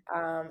 Hmm.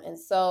 And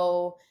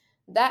so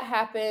that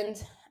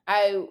happened.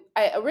 I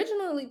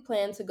originally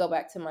planned to go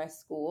back to my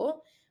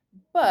school,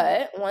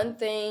 but one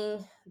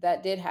thing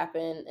that did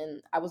happen,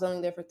 and I was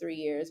only there for 3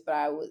 years, but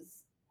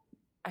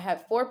I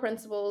had four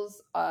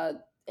principals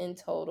in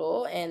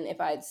total, and if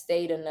I'd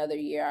stayed another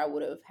year, I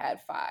would have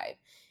had five.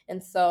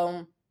 And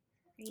so,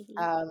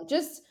 Crazy.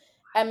 just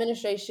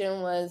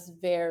administration was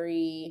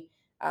very,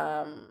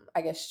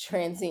 I guess,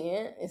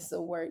 transient is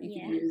a word you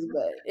could Yeah. use,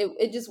 but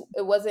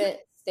it wasn't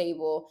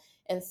stable,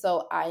 and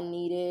so I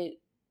needed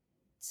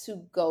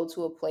to go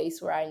to a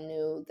place where I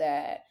knew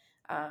that.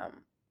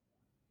 Um,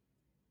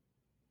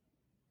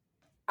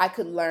 I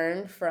could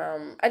learn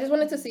from. I just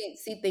wanted to see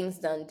things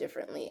done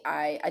differently.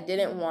 I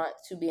didn't Mhm. want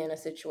to be in a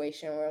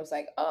situation where it was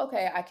like, oh,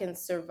 okay, I can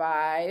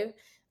survive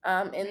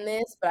in Right.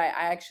 this, but I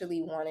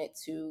actually wanted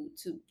to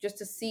just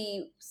to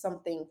see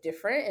something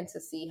different and to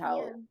see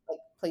how Yeah. like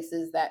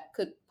places that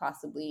could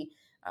possibly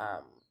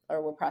um,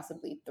 or were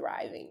possibly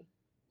thriving.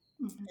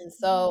 Mhm. And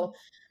Mhm. so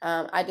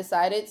I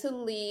decided to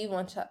leave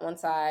once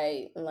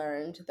I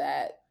learned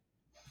that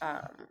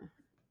um,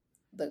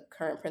 the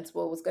current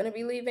principal was going to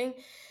be leaving.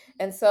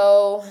 And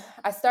so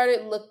I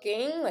started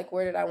looking like,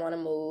 where did I want to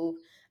move?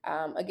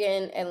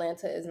 Again,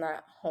 Atlanta is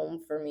not home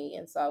for me.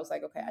 And so I was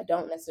like, okay, I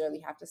don't necessarily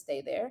have to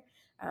stay there.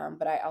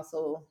 But I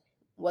also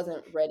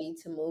wasn't ready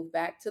to move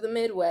back to the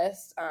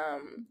Midwest.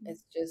 Mhm.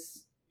 It's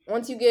just,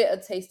 once you get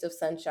a taste of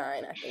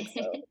sunshine, I think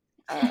so.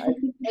 A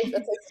taste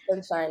of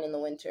sunshine in the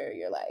winter,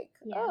 you're like,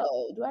 Yeah.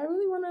 oh, do I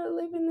really want to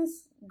live in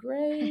this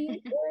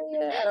gray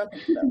area? I don't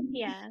think so.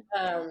 Yeah.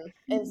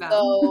 And Valid.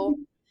 so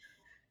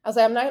I was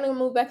like, I'm not gonna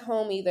move back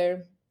home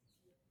either.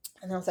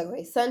 And I was like,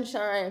 okay,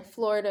 sunshine,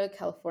 Florida,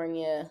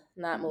 California,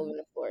 not Mhm. moving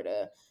to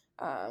Florida.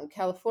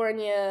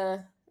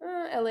 California,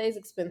 LA is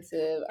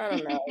expensive. I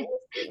don't know. We'll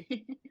see.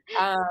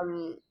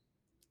 Um,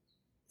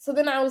 so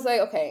then I was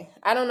like, okay,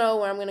 I don't know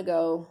where I'm gonna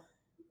go.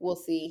 We'll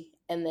see.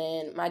 And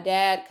then my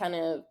dad kind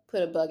of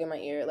put a bug in my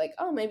ear, like,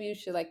 oh, maybe you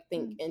should like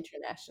think Mhm.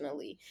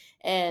 internationally.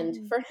 And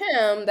Mhm. for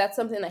him, that's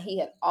something that he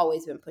had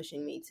always been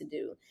pushing me to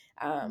do.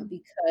 Mhm.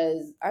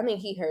 Because I mean,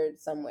 he heard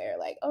somewhere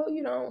like, oh,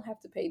 you don't have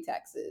to pay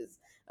taxes.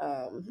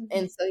 Mhm.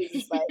 And so he's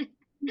just like,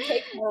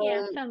 take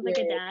Yeah, home sounds like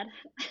your a dad.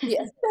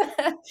 yes.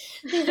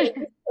 He's like,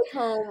 just take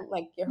home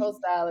like your whole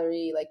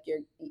salary, like your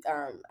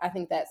I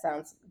think that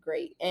sounds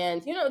great.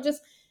 And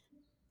just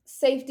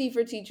safety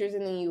for teachers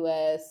in the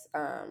US,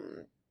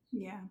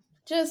 Yeah.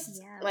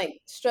 just Yeah.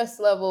 like stress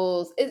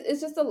levels,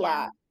 it's just a Yeah.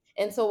 lot.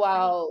 And so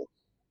Right. while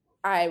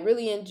I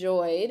really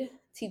enjoyed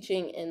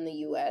teaching in the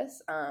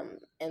US,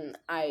 and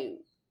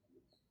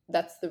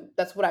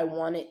that's what I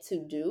wanted to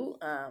do.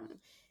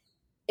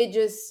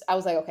 I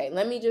was like, okay,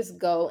 let me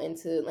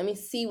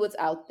see what's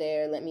out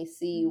there, let me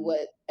see Mhm.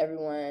 what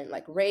everyone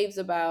like raves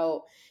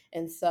about.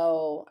 And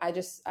so I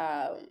just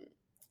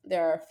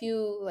there are a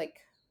few like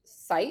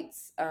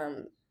sites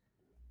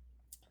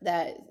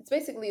that it's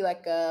basically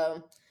like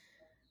a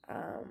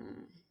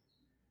um,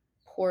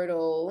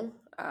 portal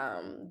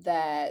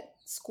that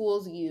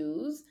schools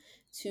use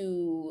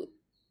to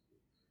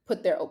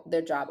put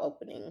their job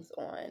openings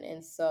on.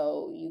 And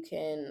so you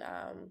can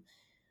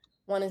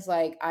one is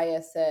like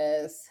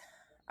ISS,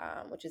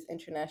 which is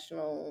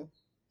International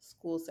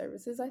School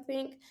Services, I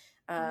think.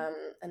 Mhm.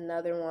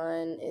 Another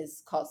one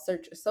is called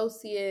Search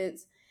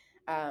Associates.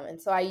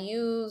 And so I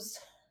used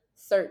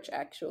Search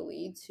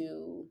actually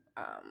to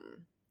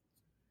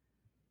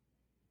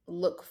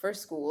look for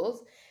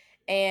schools,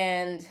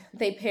 and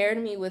they paired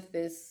me with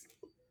this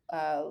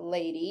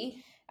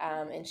lady,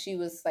 and she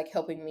was like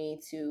helping me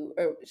to,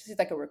 or she's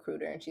like a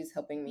recruiter, and she's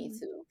helping me Mhm.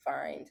 to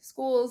find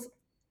schools.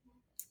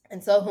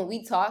 And so when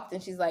we talked,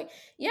 and she's like,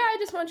 yeah, I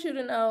just want you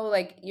to know,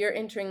 like, you're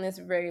entering this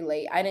very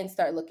late. I didn't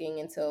start looking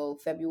until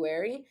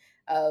February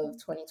of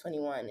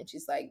 2021. And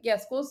she's like, yeah,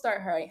 schools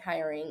start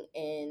hiring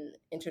in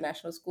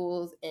international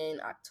schools in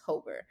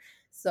October.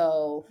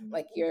 So Mhm.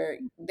 like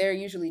they're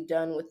usually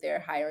done with their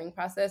hiring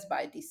process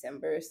by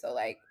December. So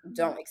like Mhm.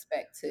 don't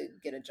expect to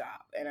get a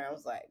job. And I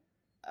was like,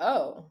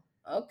 oh,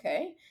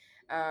 okay.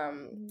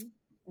 Um, Mhm.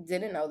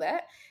 didn't know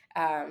that.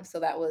 So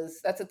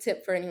that's a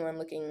tip for anyone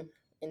looking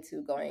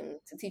into Yeah. going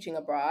to teaching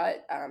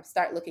abroad.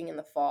 Start looking in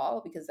the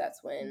fall because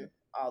that's Mhm. when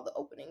all the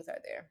openings are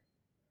there.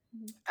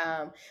 Mhm.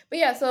 But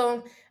yeah,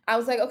 so I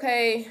was like,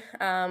 okay,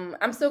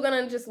 I'm still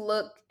gonna just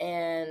look,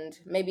 and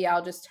maybe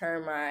I'll just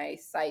turn my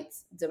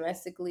sites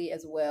domestically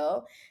as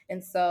well.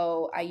 And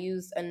so I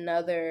used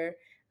another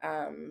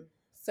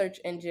search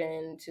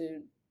engine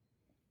to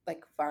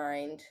like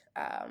find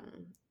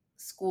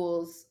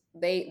schools.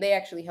 They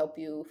actually help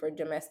you for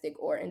domestic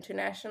or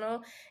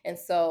international. And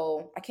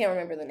so I can't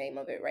remember the name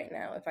of it right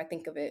now. If I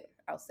think of it,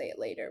 I'll say it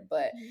later.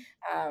 But Mhm.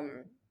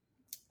 um,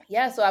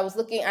 yeah, so I was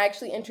looking. I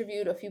actually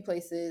interviewed a few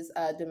places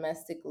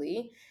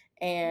domestically,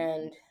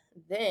 and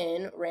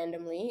then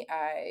randomly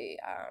I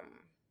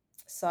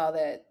saw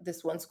that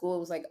this one school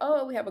was like,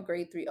 "Oh, we have a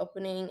grade 3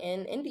 opening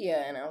in India,"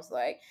 and I was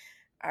like,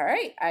 "All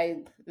right."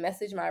 I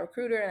messaged my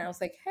recruiter and I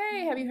was like,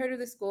 "Hey, have you heard of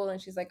this school?"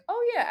 And she's like,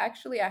 "Oh yeah,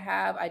 actually I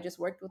have. I just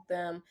worked with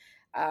them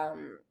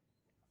um,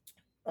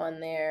 on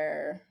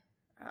their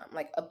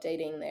like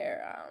updating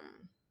their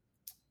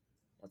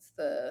what's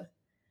the,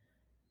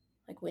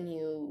 like when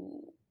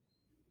you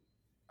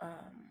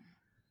um,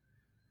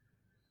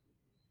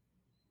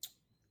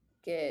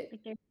 get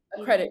Like their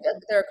accredit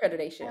student. their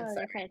accreditation. Oh, Sorry.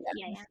 their credits. Yeah.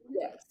 Yeah, yeah.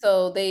 Yeah.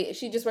 So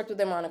she just worked with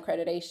them on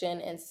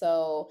accreditation, and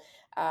so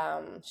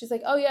she's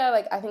like, "Oh yeah,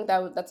 like I think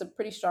that's a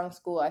pretty strong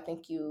school. I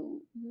think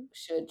you Mm-hmm.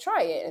 should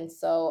try it." And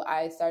so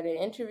I started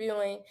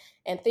interviewing,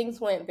 and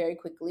things went very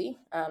quickly.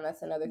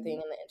 That's another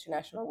thing in the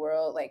international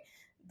world. Like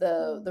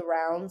the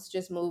rounds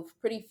just move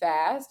pretty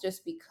fast,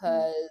 just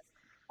Mm-hmm. because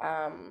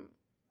um,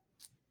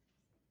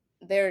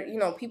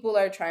 people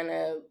are trying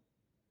to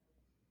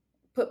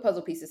put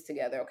puzzle pieces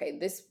together. Okay,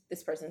 this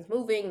person's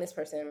moving, this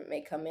person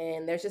may come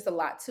in. There's just a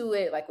lot to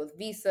it, like with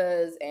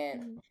visas and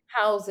Mm-hmm.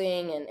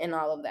 housing and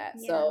all of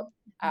that. Yeah. So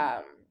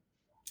um,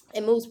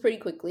 it moves pretty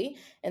quickly.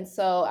 And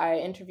so I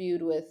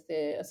interviewed with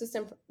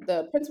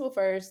the principal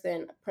first,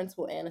 then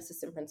principal and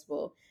assistant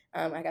principal.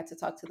 I got to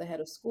talk to the head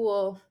of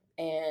school,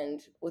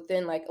 and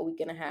within like a week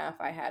and a half,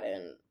 I had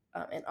an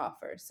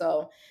offer.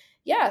 So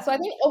yeah, so I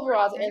think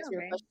overall, to answer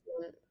your Turnover.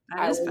 question,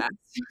 That I is was,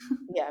 fast.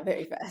 yeah,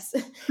 very fast.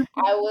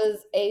 I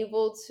was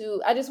able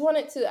to. I just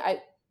wanted to.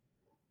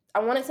 I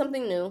wanted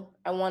something new.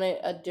 I wanted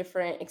a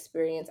different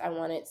experience. I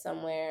wanted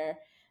somewhere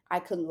I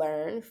could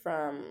learn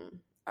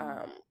from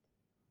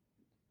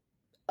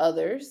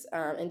others,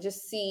 and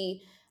just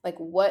see like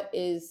what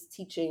is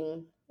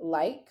teaching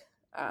like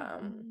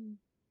Mm-hmm.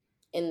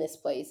 in this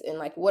place, and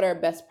like what are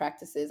best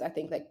practices. I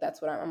think like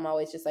that's what I'm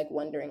always just like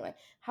wondering, like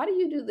how do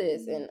you do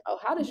this, and oh,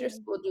 how does your Mm-hmm.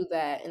 school do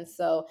that. And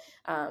so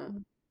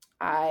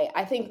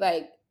I think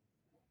like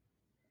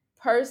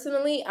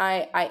personally,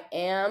 I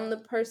am the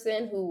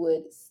person who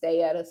would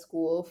stay at a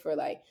school for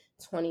like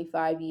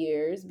 25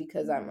 years,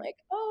 because I'm Mm-hmm. like,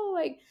 oh,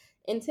 like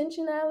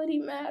intentionality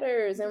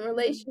matters and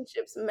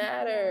relationships Yeah.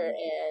 matter,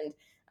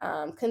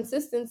 and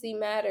consistency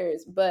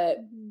matters. But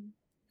Mm-hmm.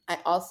 I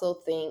also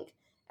think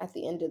at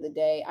the end of the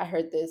day, I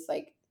heard this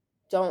like,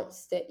 don't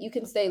stay, you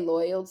can stay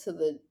loyal to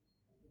the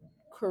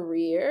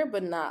career,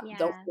 but not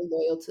don't Yeah. stay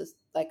loyal to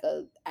like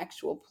a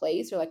actual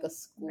place or like a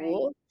Right.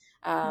 school.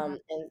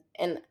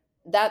 And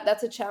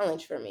that's a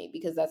challenge for me,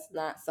 because that's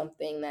not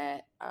something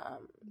that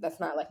that's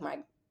not like my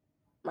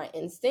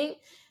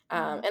instinct.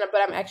 Mm-hmm. And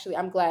but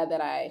I'm glad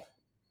that I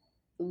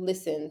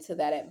listen to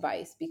that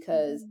advice,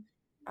 because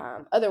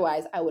Mm-hmm.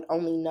 otherwise I would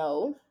only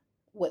know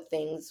what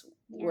things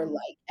were Yeah.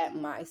 like at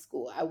my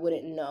school. I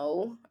wouldn't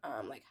know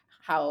like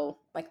how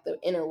like the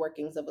inner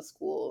workings of a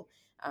school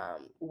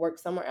work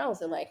somewhere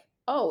else, and like,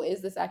 oh,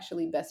 is this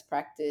actually best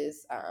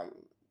practice?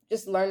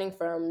 Just learning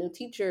from new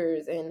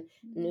teachers and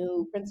Mm-hmm.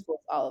 new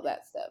principals, all of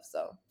that stuff.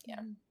 So yeah.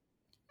 Mm-hmm.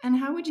 And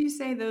how would you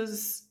say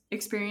those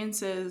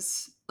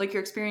experiences, like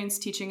your experience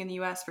teaching in the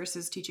US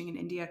versus teaching in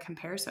India,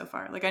 compare so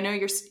far? Like I know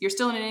you're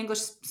still in an English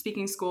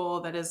speaking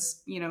school that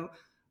is,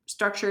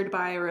 structured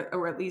by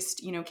or at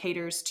least,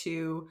 caters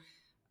to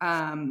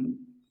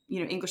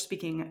English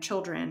speaking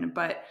children,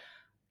 but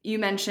you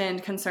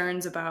mentioned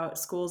concerns about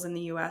schools in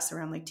the US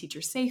around like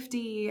teacher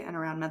safety and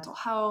around mental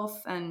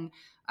health, and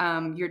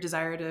your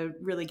desire to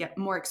really get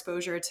more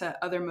exposure to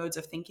other modes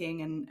of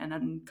thinking and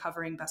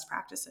uncovering best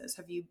practices.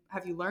 Have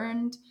you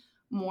learned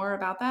more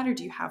about that, or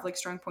do you have like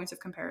strong points of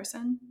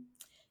comparison?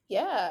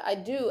 Yeah, I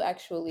do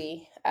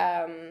actually.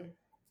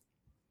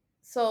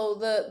 So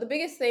the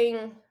biggest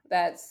thing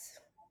that's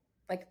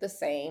like the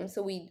same.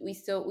 So we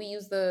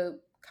use the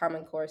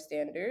Common Core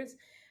standards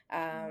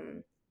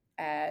um,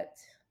 at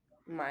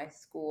my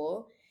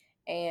school,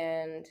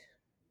 and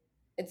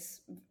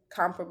it's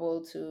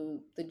comparable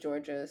to the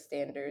Georgia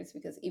standards,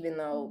 because even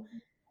though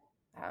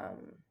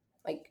um,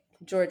 like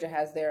Georgia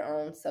has their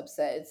own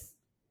subset,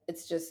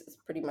 it's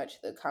pretty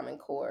much the Common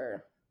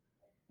Core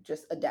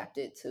just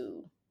adapted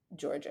to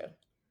Georgia,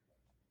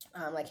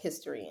 like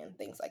history and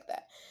things like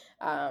that.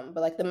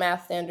 But like the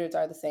math standards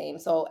are the same.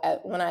 So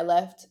when I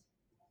left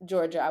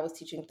Georgia, I was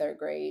teaching third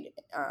grade.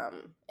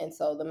 And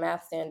so the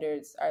math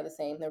standards are the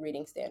same, the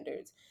reading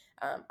standards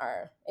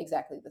are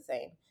exactly the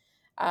same.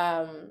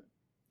 Um,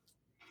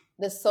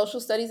 the social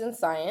studies and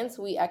science,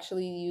 we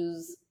actually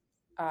use,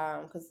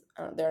 because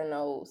there are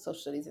no social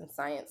studies and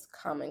science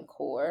common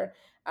core,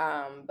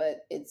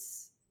 but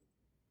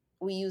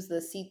we use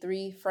the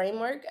C3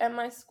 framework at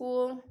my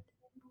school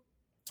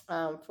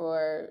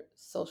for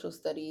social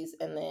studies,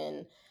 and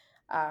then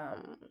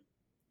um,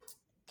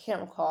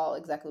 can't recall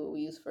exactly what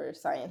we use for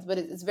science, but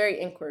it's very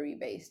inquiry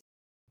based.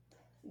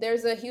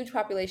 There's a huge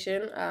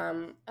population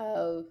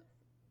of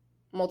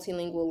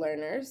multilingual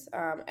learners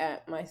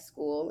at my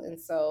school, and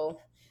so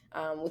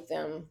with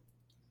them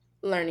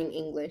learning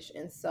English,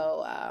 and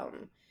so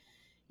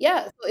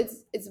yeah, so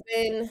it's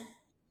been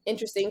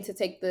interesting to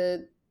take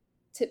the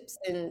tips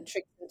and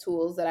tricks and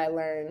tools that I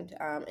learned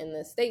in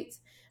the States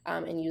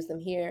and use them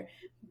here.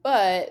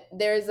 But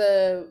there's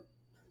a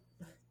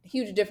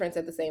huge difference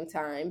at the same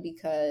time,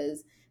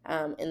 because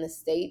in the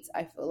States,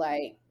 I feel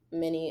like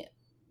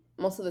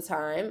most of the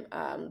time,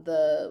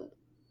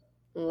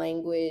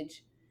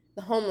 language,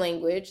 the home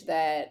language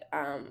that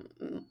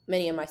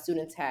many of my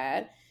students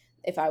had,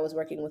 if I was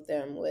working with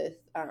them with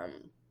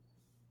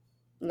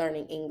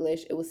learning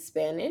English, it was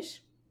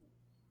Spanish.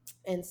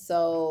 And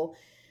so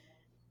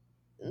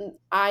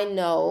I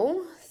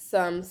know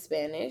some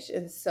Spanish,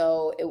 and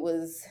so it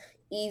was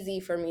easy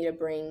for me to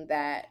bring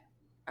that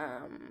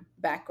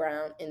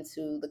background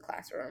into the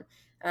classroom.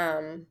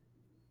 Um,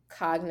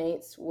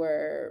 Cognates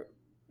were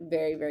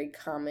very, very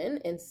common,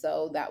 and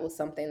so that was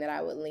something that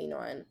I would lean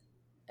on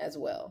as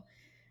well.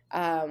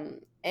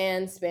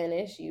 And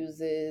Spanish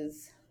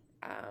uses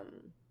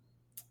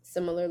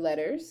similar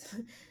letters,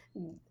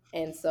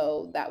 and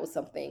so that was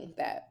something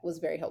that was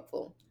very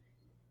helpful.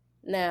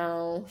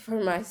 Now,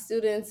 for my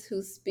students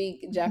who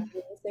speak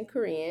Japanese and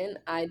Korean,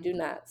 I do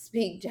not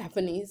speak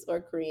Japanese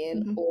or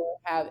Korean Mhm. or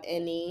have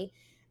any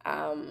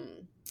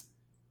um,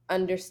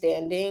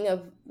 understanding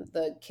of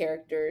the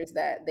characters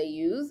that they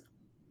use.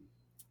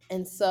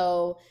 And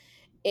so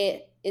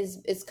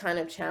it's kind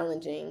of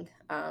challenging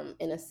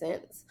in a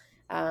sense.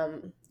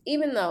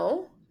 Even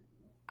though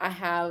I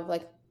have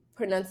like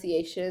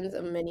pronunciations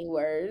of many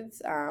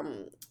words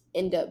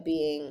end up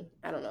being,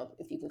 I don't know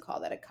if you can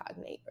call that a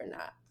cognate or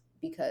not,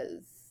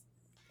 because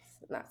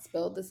it's not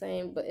spelled the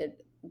same, but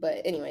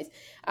anyways,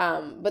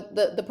 but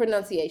the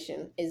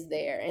pronunciation is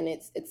there and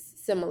it's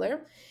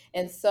similar.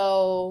 And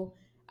so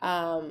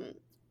um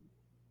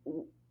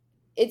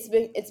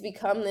it's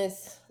become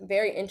this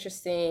very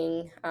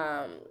interesting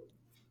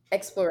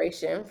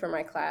exploration for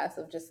my class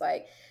of just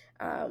like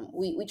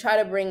we try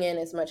to bring in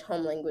as much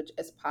home language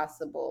as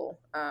possible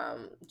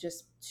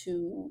just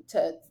to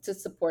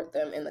support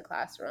them in the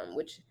classroom,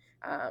 which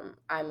I'm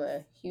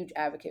a huge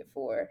advocate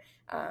for.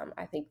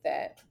 I think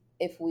that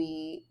if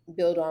we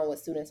build on what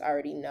students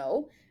already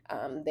know,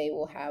 they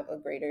will have a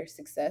greater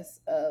success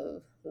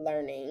of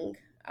learning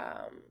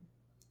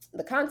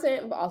the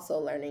content, but also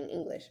learning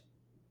English.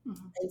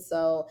 Mhm. And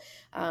so,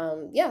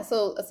 yeah,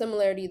 so a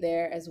similarity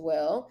there as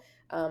well,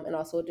 and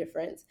also a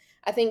difference.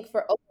 I think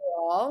for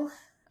overall,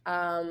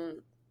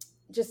 um,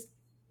 just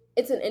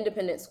it's an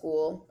independent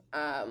school.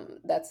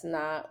 That's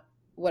not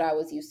what I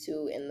was used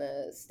to in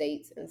the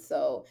States. And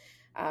so,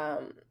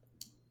 um,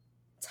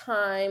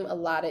 time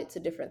allotted to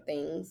different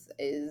things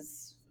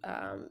is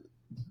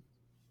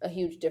a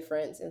huge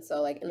difference. And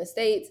so, like in the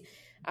States,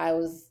 I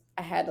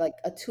had like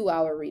a 2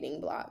 hour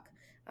reading block,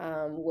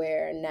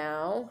 where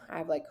now I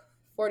have like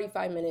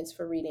 45 minutes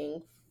for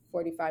reading,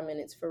 45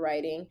 minutes for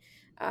writing.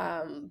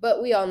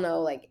 But we all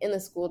know, like in the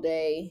school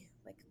day,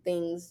 like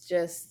things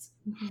just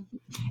Mhm.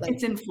 like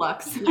It's in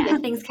flux. Yeah,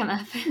 things come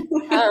up.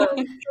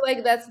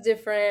 like that's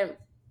different.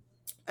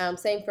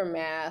 Same for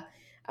math.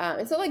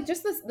 And so like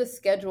just the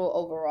schedule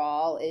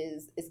overall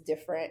is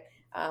different.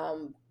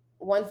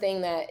 One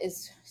thing that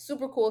is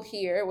super cool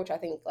here, which I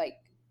think like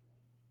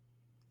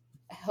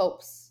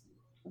helps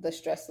the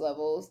stress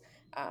levels,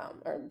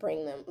 or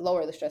bring them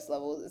lower the stress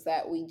levels, is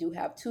that we do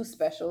have two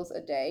specials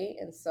a day.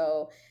 And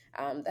so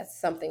that's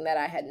something that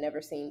I had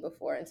never seen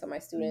before. And so my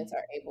students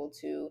are able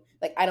to,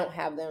 like, I don't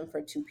have them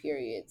for two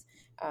periods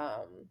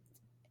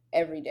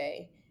every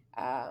day.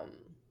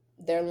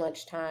 Their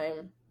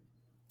lunchtime,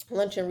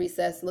 lunch and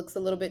recess looks a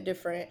little bit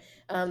different.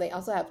 They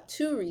also have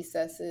two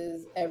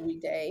recesses every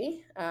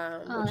day,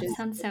 Oh, which that is,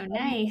 sounds so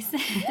nice.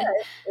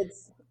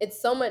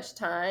 it's so much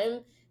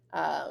time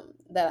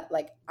that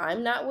like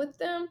I'm not with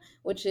them,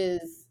 which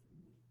is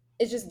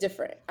it's just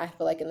different. I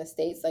feel like in the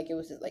States, like it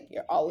was just like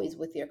you're always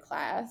with your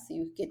class.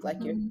 You get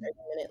like your Mhm.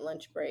 30-minute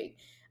lunch break,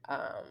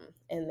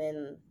 and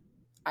then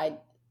I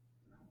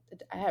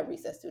I had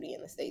recess duty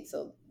in the States,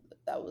 so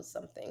that was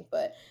something.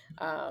 But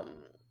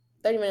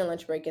 30-minute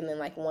lunch break and then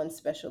like one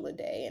special a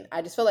day, and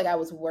I just felt like I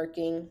was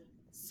working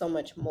so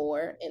much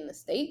more in the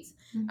States.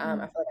 I Mhm.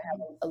 feel like I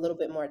have a little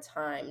bit more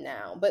time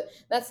now, but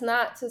that's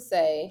not to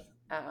say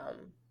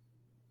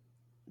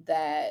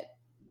that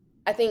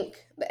I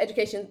think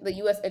the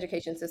U.S.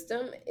 education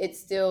system, it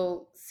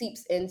still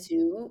seeps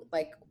into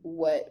like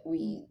what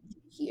we do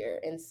here.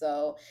 And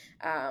so,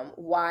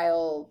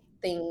 while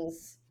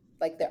things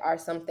like there are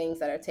some things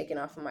that are taken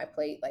off of my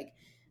plate, like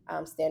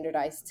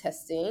standardized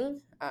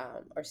testing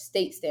or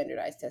state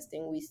standardized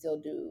testing, we still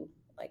do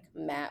like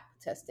MAP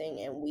testing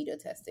and WIDA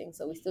testing.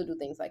 So we still do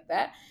things like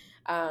that.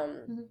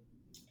 Um, Mhm.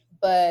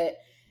 but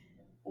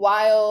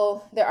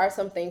while there are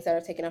some things that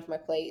are taken off my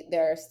plate,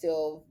 there are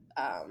still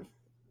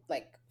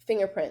like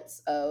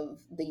fingerprints of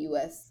the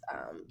U.S.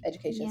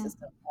 Education Yeah.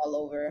 system all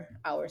over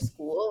our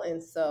school,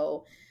 and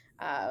so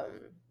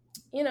um,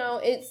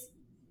 it's.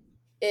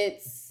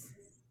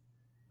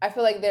 I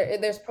feel like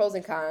there's pros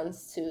and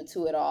cons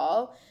to it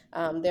all.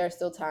 There are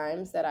still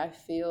times that I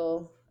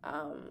feel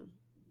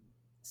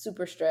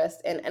super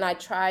stressed, and I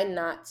try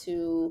not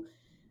to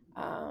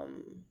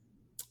um,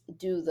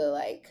 do the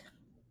like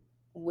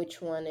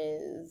which one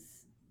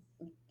is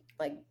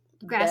like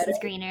Grass better. is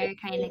greener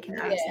kind of Yeah,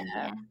 comparison.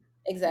 Yeah.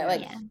 exactly. Yeah.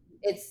 Like Yeah.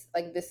 it's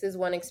like this is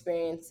one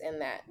experience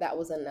and that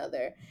was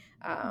another.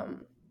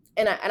 Mhm.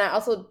 And I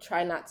also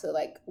try not to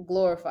like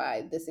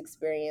glorify this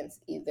experience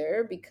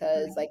either,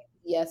 because Right. like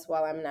yes,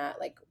 while I'm not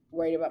like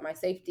worried about my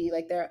safety,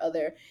 like there are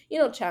other,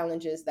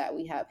 challenges that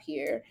we have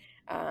here.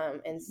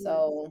 And Yes.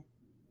 so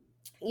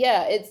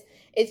yeah,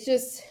 it's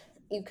just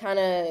you kind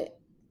of,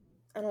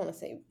 I don't want to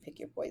say pick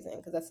your poison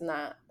because that's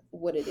not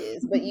what it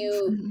is. But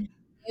you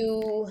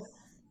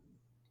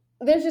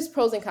there's just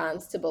pros and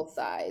cons to both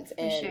sides,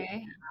 For and sure.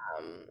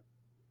 um,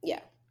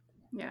 yeah,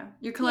 Yeah.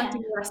 You're Yeah.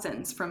 collecting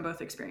lessons from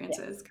both yeah,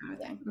 experiences, kind of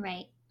yeah. thing.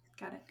 Right.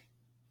 Got it.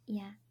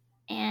 Yeah.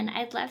 And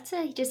I'd love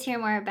to just hear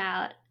more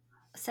about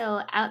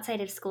so outside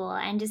of school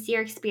and just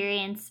your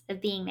experience of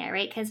being there,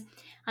 right? Because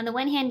on the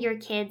one hand, your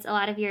kids, a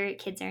lot of your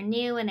kids are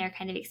new and they're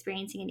kind of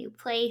experiencing a new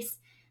place,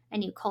 a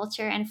new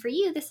culture. And for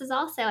you, this is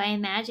also, I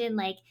imagine,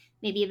 like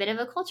maybe a bit of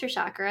a culture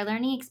shock or a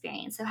learning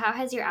experience. So, how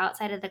has your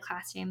outside of the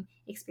classroom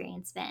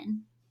experience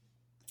been?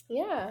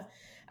 Yeah.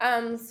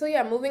 So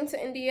yeah, moving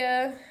to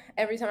India,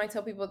 every time I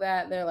tell people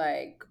that, they're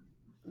like,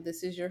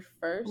 "This is your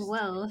first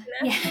Whoa.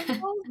 Yeah. international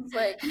school?" It's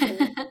like,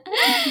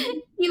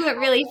 You went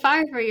really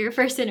far for your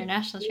first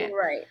international trip.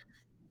 right.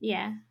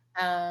 Yeah.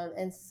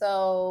 And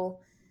so,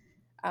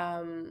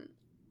 um,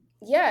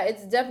 yeah,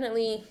 it's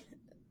definitely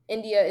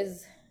India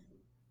is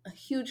a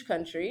huge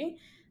country,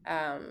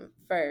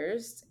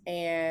 first,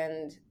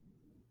 and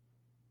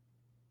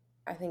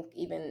I think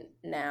even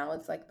now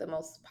it's like the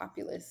most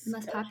populous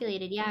Most country.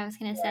 populated. Yeah, I was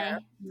going to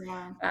say.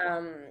 Yeah.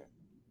 Um,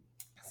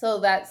 so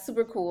that's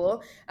super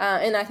cool,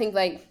 and I think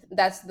like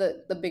that's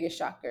the biggest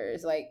shocker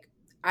is like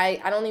I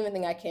don't even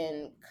think I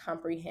can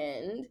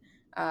comprehend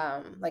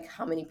like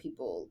how many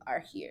people are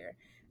here.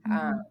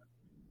 Um, Hmm.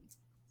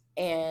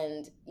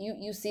 and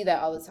you see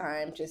that all the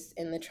time just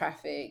in the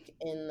traffic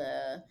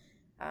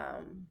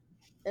um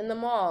in the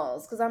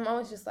malls, because I'm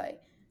always just like,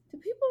 do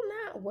people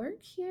not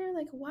work here?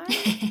 Like, why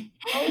is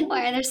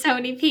Why always, are there so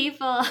many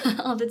people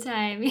all the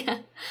time?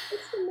 Yeah.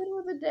 it's the middle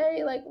of the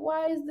day, like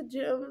why is the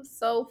gym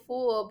so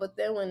full? But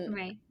then when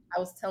Right. I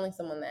was telling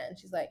someone that, and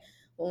she's like,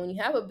 well, when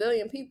you have a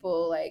billion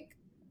people, like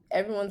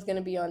everyone's going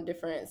to be on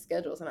different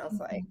schedules. And I was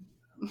like,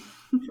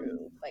 Mhm.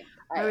 true, like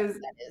I I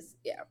was that is,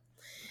 yeah.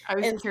 I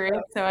was And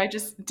curious, so so I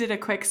just did a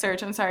quick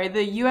search. I'm sorry.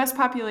 The US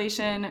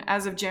population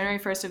as of January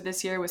 1st of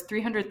this year was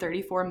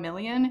 334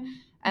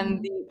 million, and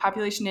Mhm. the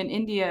population in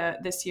India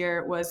this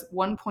year was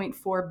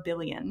 1.4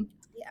 billion.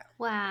 yeah,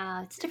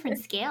 Wow, it's a different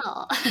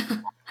scale.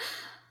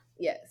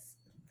 yes.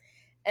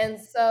 And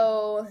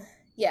so,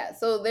 yeah,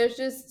 so there's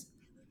just,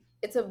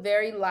 it's a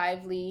very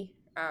lively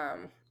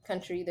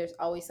country. There's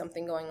always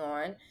something going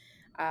on.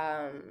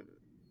 Um,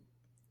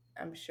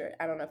 I'm sure,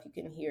 I don't know if you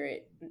can hear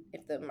it,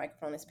 if the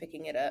microphone is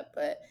picking it up,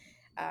 but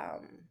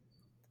um,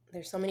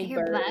 there's so I many hear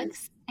birds.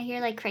 bugs. I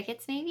hear like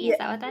crickets, maybe. Yeah, Is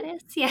that what that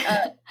is? Yeah.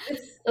 uh,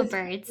 it's Oh, it's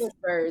birds. with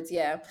birds,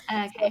 yeah. So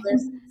Okay.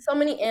 there's so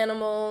many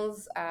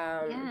animals,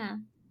 Yeah.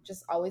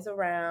 just always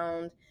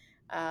around.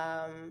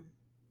 Um,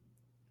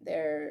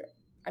 there,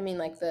 I mean,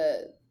 like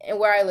the and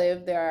where I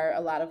live, there are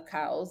a lot of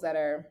cows that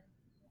are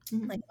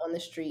Mhm. like on the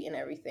street and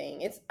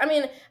everything. It's, I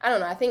mean, I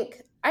don't know. I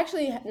think I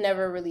actually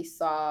never really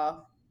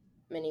saw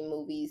many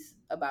movies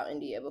about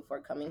India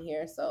before coming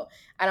here, so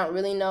I don't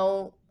really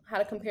know how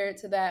to compare it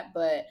to that.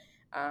 But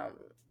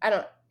I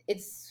don't.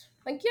 It's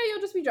like, yeah,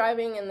 you'll just be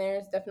driving and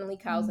there's definitely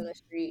cows in Mhm. the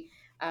street.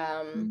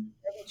 Mhm.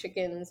 There'll be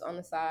chickens on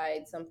the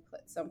side.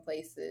 Some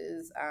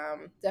places.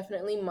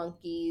 Definitely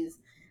monkeys.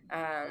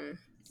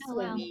 Oh,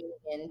 wow. Swinging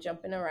and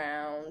jumping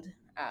around.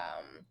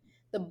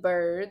 The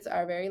birds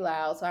are very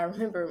loud. So I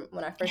remember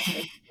when I first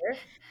moved here,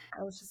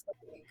 I was just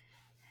like,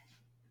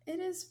 it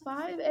is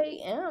 5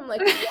 a.m.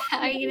 Like, why How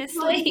are are you these gonna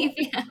birds sleep?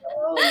 Yeah.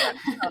 so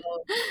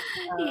loud?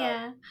 Um,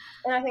 Yeah.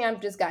 and I think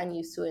I've just gotten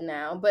used to it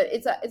now. But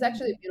it's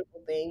actually a Mhm.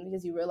 beautiful thing,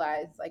 because you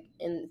realize, like,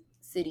 in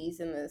cities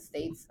in the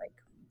States, like,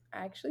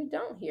 I actually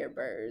don't hear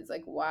birds.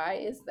 Like, why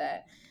is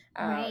that?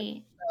 Um,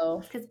 Right.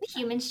 so It's because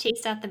humans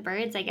chased out the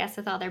birds, I guess,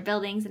 with all their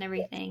buildings and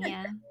everything.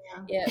 Yeah.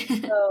 yeah,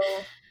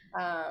 so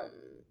um,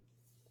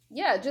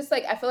 yeah, just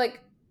like I feel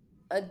like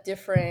a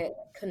different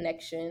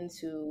connection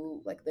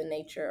to like the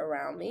nature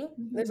around me.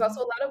 There's Mhm.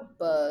 also a lot of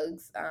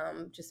bugs,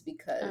 just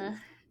Ugh, because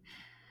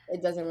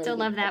it doesn't really still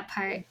get love that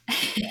part.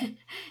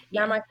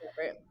 not Yeah. my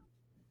favorite.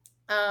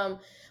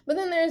 But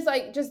then there's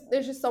like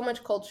there's just so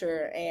much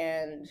culture,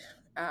 and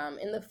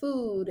in the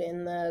food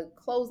and the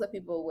clothes that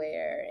people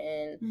wear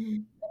and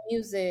Mhm. the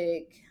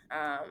music.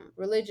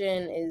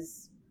 Religion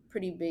is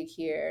pretty big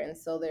here, and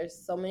so there's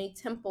so many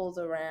temples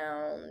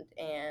around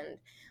and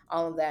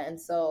all of that. And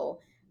so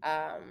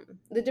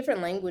the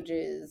different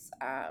languages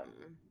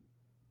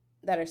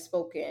that are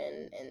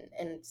spoken,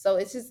 and so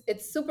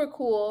it's super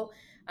cool,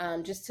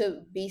 just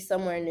to be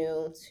somewhere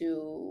new,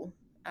 to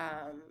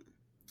um,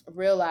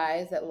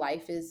 realize that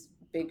life is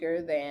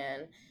bigger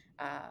than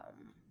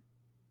um,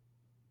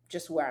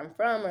 just where I'm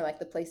from, or like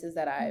the places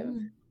that I've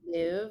Mhm.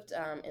 lived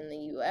in the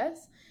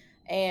US,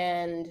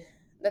 and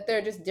that there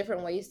are just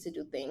different ways to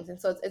do things. And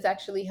so it's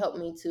actually helped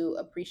me to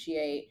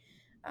appreciate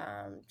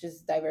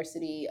just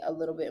diversity a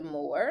little bit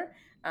more,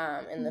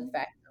 and the Mhm.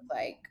 fact of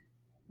like,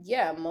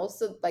 yeah,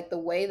 most of like the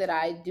way that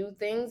I do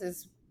things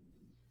is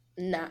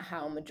not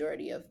how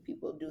majority of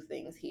people do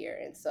things here.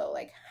 And so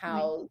like,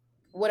 Right. how,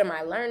 what am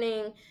I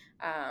learning?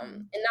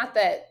 Mhm. And not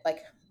that like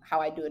how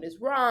I do it is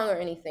wrong or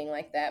anything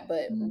like that,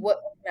 but Mhm. what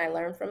can I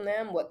learn from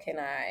them? What can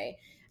I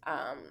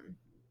um,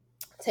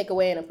 take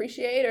away and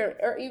appreciate,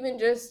 or even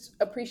just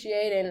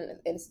appreciate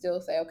and still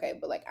say, okay,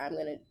 but like I'm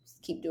gonna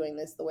keep doing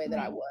this the way that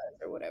I Right.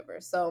 was or whatever.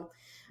 So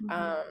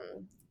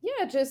Mhm.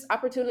 yeah, just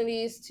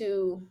opportunities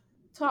to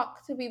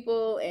talk to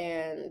people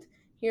and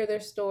hear their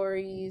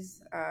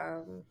stories,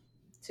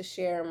 to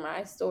share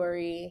my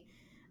story.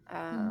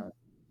 Mm. um,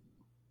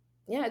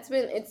 yeah,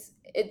 it's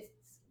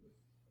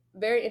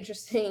very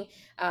interesting.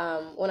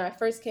 When I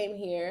first came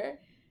here,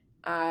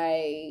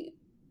 I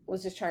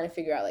was just trying to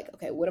figure out, like,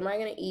 okay, what am I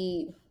going to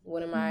eat?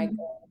 What am I Mhm.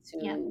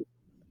 going Yeah. to,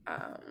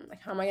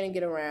 like, how am I going to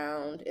get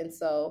around? And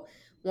so,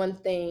 one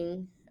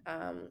thing,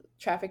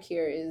 traffic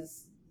here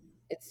is,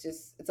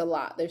 it's a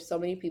lot. There's so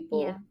many Yeah.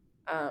 people.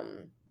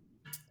 Um,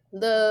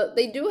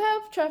 they do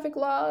have traffic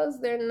laws.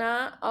 They're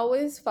not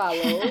always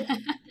followed.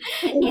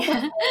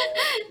 Yeah.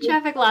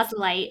 Traffic loss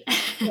light.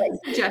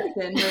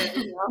 Congestion or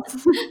anything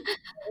else.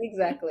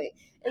 Exactly.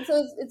 And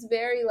so it's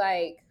very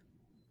like,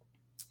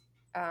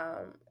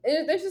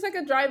 there's just like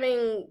a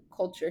driving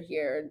culture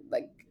here.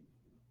 Like,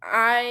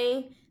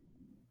 I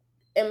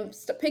am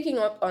picking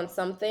up on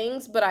some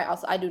things, but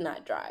I do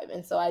not drive,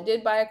 and so I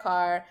did buy a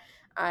car.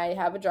 I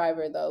have a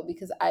driver though,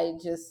 because I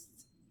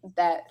just,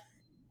 that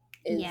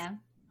is Yeah.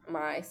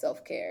 my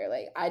self-care.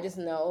 Like, I just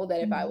know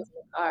that if I was Mhm.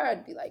 in a car,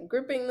 I'd be like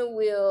gripping the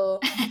wheel.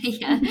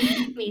 Yeah,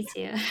 me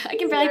too. I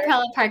can barely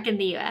parallel park in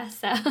the US,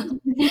 so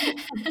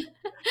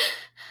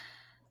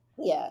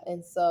Yeah,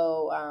 and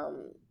so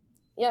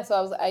yeah,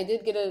 so I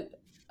did get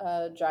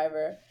a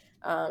driver,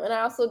 and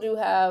I also do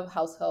have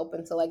house help,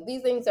 and so like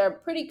these things are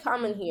pretty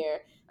common here,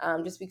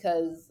 just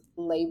because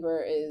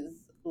labor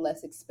is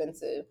less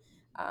expensive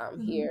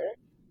Mhm. here.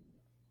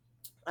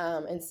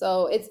 And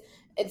so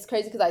it's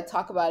crazy because I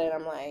talk about it.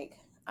 I'm like,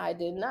 I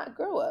did not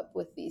grow up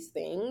with these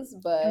things,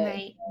 but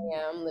Right,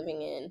 I am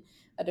living in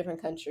a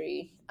different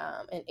country,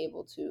 and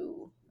able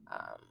to,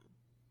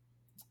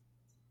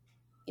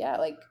 yeah,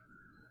 like,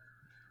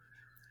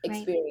 right.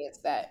 experience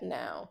that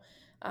now.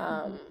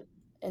 Um, Mhm.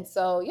 and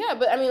so, yeah,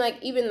 but I mean, like,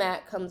 even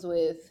that comes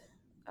with,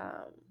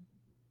 um,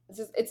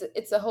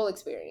 it's a whole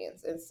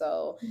experience. And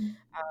so, Mhm.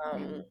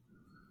 Right. um,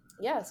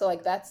 yeah, so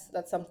like that's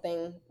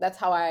something, that's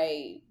how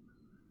I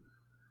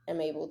am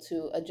able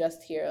to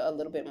adjust here a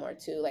little bit more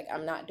too. Like,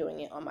 I'm not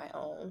doing it on my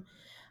own.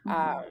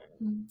 Um,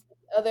 Mhm. Mhm.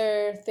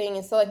 other thing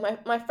is, so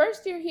like my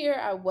first year here,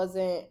 I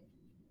wasn't,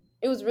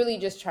 it was really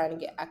just trying to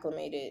get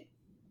acclimated,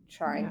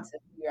 trying Yeah. to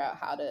figure out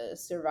how to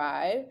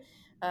survive.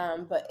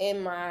 But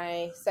in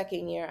my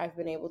second year, I've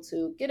been able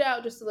to get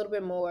out just a little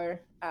bit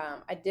more.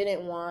 I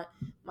didn't want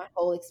my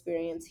whole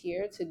experience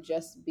here to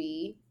just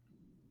be,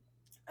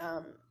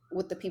 um,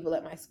 with the people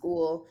at my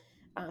school,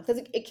 because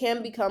it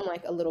can become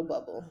like a little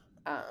bubble,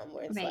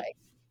 where it's Right,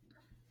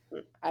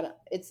 like, I don't,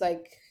 it's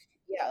like,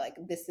 yeah, like,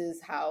 this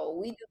is how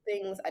we do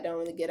things. I don't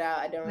really get out.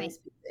 I don't really right.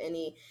 speak to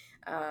any,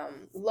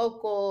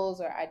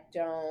 locals, or I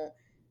don't,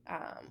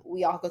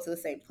 we all go to the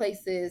same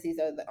places. These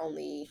are the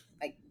only,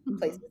 like,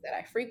 places Mhm. that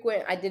I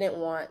frequent. I didn't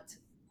want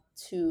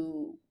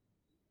to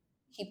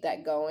keep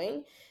that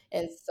going.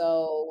 And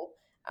so,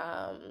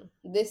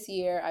 this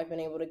year I've been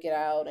able to get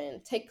out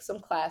and take some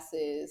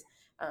classes.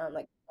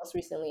 Like, most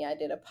recently, I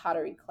did a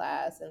pottery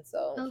class. And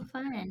so, Oh,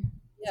 fun.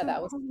 yeah, So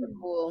that was super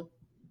cool. cool.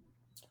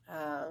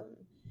 Um,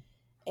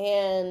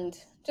 and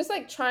just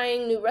like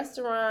trying new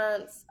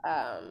restaurants,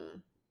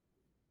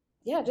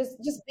 yeah,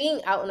 just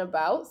being out and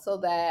about, so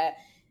that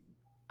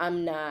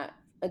I'm not,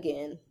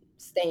 again,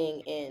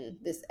 staying in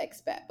this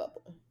expat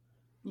bubble.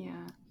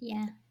 Yeah.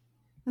 Yeah.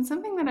 And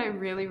something that I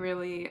really,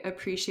 really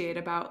appreciate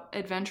about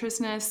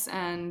adventurousness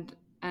and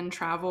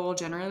travel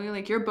generally,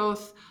 like you're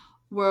both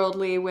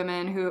worldly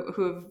women who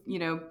have,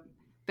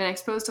 been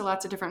exposed to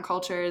lots of different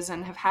cultures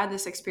and have had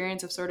this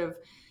experience of sort of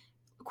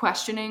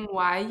questioning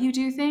why you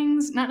do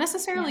things, not Yeah.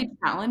 necessarily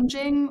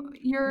challenging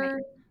Right.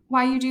 your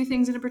why you do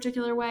things in a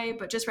particular way,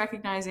 but just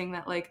recognizing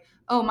that like,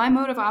 oh, my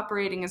mode of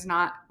operating is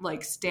not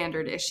like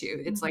standard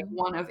issue. It's like Mhm.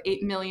 one of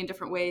 8 million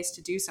different ways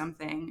to do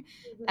something.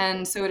 Mhm.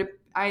 And so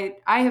I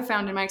have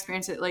found in my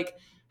experience it like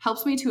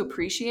helps me to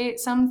appreciate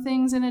some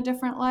things in a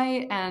different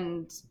light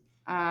and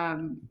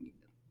um,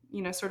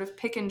 sort of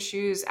pick and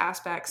choose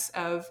aspects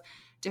of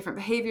different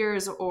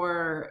behaviors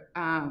or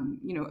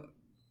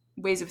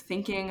ways of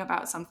thinking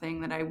about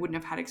something that I wouldn't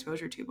have had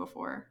exposure to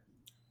before.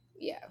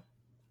 Yeah.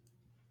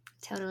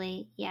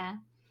 Totally. Yeah.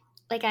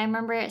 Like I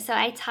remember, so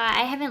I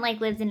haven't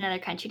like lived in another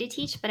country to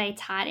teach, but I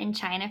taught in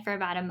China for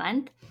about a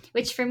month,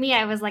 which for me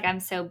I was like, I'm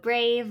so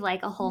brave,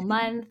 like a whole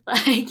month.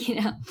 Like,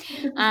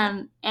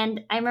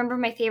 and I remember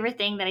my favorite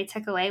thing that I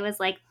took away was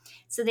like,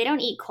 so they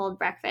don't eat cold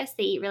breakfast,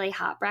 they eat really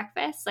hot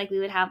breakfast. Like we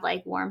would have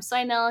like warm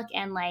soy milk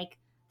and like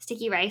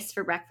sticky rice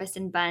for breakfast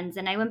and buns.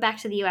 And I went back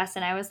to the US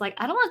and I was like,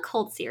 I don't want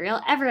cold cereal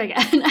ever again.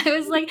 I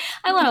was like,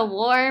 I want a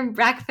warm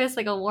breakfast,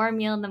 like a warm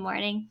meal in the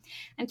morning.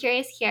 I'm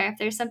curious here if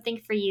there's something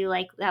for you,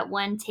 like that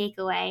one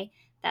takeaway,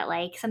 that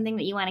like something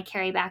that you want to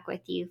carry back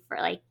with you for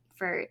like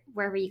for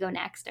wherever you go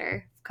next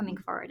or coming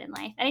forward in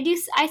life. And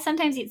I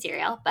sometimes eat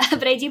cereal,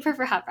 but I do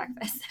prefer hot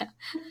breakfast. So.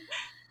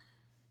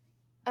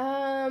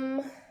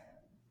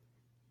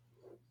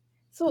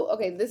 So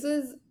okay, this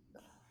is,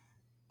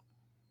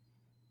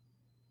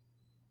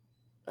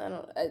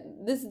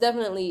 this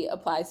definitely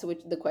applies to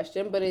the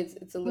question, but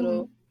it's a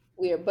little Hmm.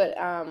 weird. But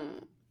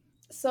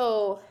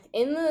so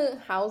in the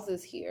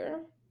houses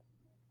here,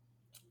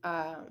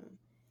 um,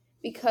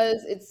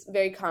 because it's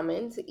very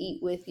common to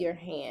eat with your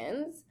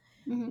hands,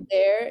 Hmm.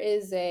 there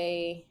is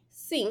a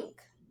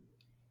sink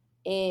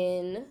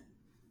in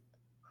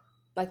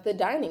like the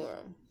dining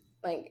room.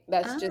 Like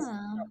that's just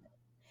Oh,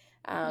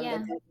 that yeah.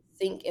 there's a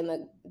sink in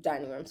the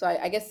dining room. So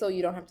I guess so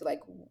you don't have to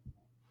like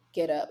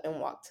get up and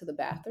walk to the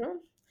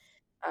bathroom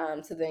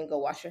to then go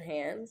wash your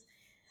hands.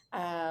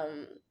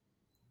 Um,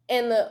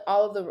 and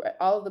all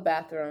of the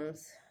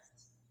bathrooms,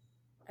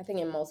 I think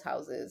in most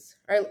houses,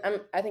 or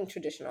I think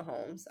traditional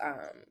homes,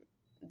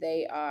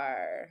 they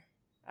are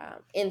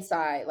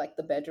inside like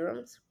the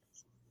bedrooms,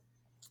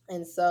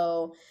 and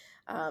so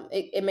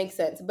it makes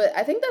sense. But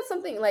I think that's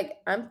something like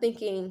I'm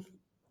thinking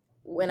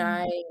when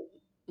I Mhm.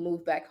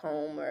 move back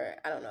home, or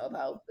I don't know if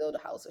I'll build a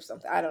house or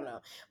something. I don't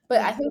know,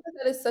 but I Yeah. think that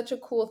that is such a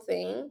cool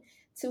thing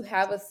to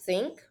have a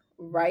sink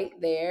right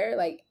there,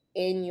 like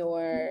in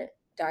your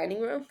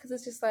dining room, because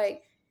it's just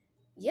like,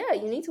 yeah,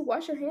 you need to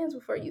wash your hands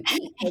before you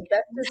eat. Like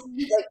that's just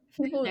like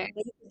people Sure.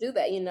 need to do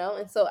that, you know?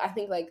 And so I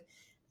think like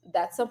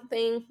that's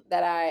something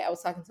that I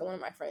was talking to one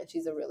of my friends.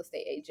 She's a real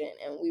estate agent,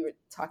 and we were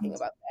talking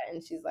about that,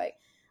 and she's like,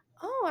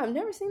 "Oh, I've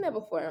never seen that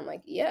before." And I'm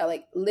like, "Yeah,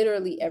 like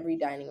literally every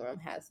dining room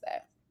has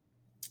that."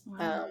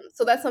 Wow.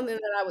 So that's something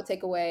that I would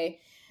take away.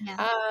 Yeah.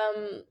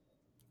 Um,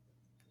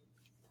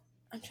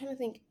 I'm trying to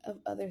think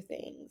of other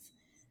things.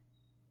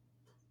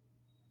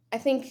 I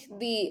think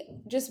the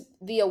just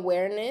the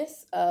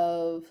awareness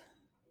of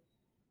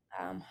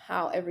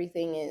how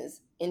everything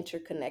is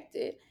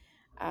interconnected.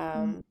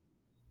 Mm. Um,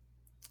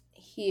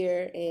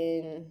 here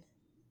in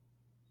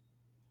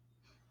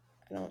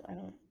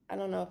I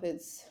don't know if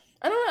it's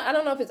I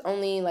don't know if it's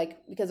only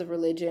like because of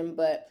religion,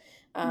 but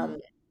Mm. um,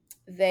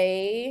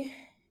 they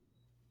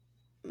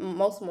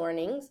most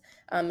mornings,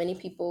 many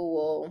people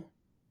will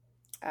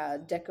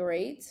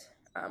decorate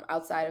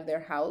outside of their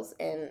house,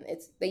 and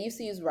it's they used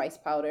to use rice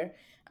powder,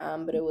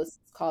 but it was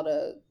called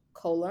a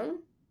kolam,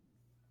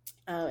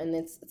 and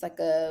it's like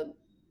a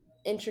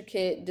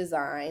intricate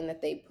design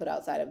that they put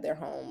outside of their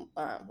home,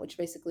 which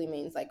basically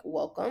means like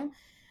welcome.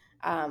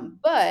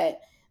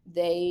 But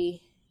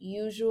they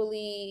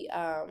usually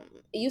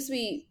it used to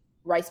be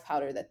rice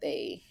powder that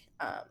they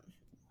um,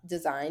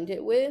 designed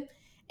it with,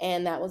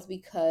 and that was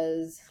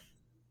because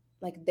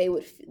like they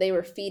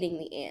were feeding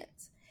the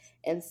ants,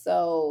 and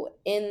so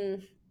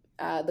in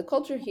the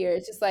culture here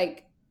it's just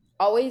like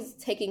always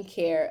taking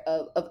care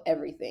of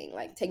everything,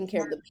 like taking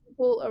care of the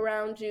people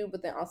around you,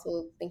 but then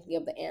also thinking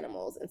of the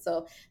animals. And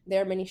so there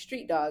are many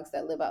street dogs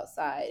that live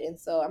outside, and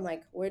so I'm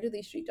like, where do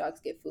these street dogs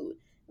get food?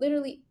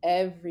 Literally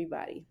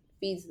everybody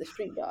feeds the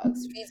street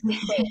dogs, feeds the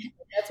crows.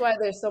 That's why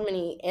there's so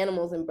many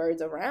animals and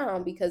birds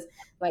around, because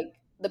like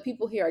the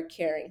people here are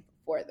caring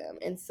for them.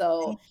 And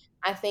so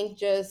I think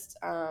just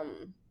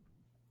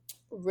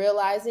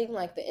realizing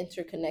like the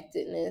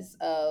interconnectedness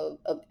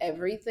of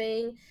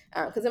everything,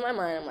 because in my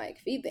mind I'm like,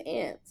 feed the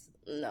ants,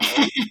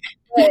 no,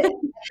 but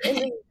at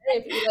the end of the day,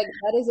 if you like,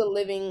 that is a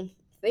living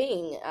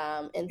thing,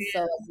 and so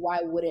like,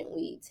 why wouldn't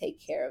we take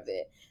care of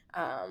it?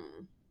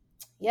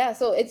 Yeah,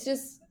 so it's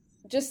just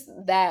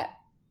that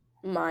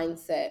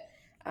mindset,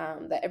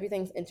 that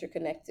everything's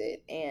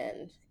interconnected,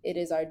 and it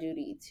is our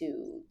duty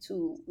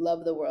to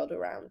love the world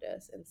around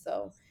us. And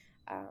so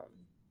um,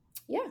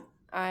 yeah,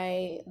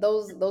 I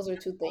those are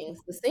two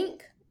things: the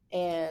sink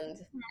and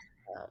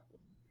um,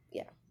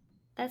 yeah.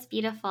 That's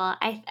beautiful.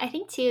 I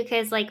think too,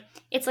 because like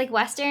it's like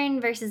Western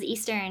versus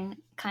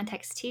Eastern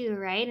context too,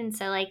 right? And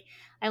so like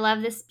I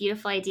love this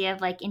beautiful idea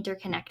of like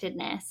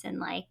interconnectedness and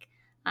like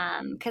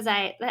because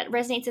I that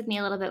resonates with me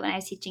a little bit when I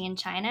was teaching in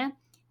China,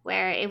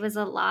 where it was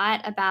a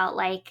lot about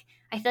like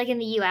I feel like in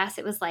the US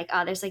it was like,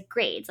 oh, there's like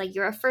grades, like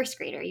you're a first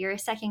grader, you're a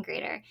second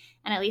grader.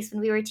 And at least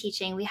when we were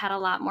teaching, we had a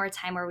lot more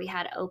time where we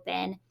had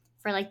open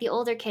for like the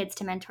older kids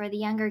to mentor the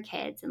younger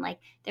kids, and like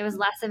there was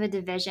less of a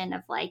division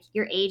of like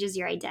your age is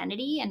your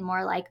identity and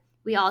more like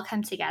we all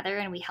come together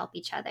and we help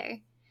each other.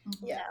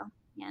 Mhm. Yeah. So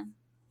yeah.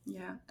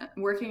 Yeah,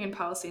 working in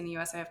policy in the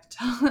U.S., I have to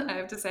tell, I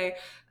have to say,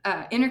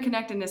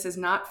 interconnectedness is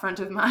not front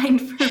of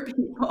mind for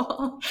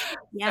people.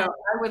 So Yeah.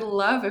 I would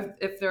love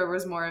if there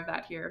was more of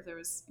that here. If there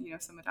was,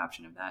 some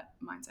adoption of that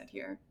mindset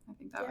here, I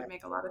think that Yeah, would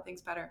make a lot of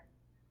things better.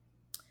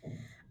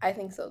 I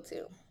think so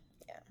too.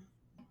 Yeah.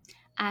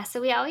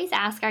 So we always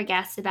ask our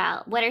guests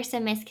about what are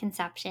some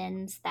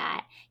misconceptions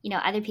that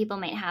other people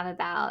might have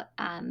about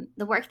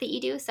the work that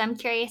you do. So I'm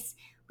curious,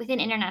 within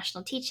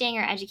international teaching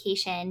or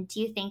education,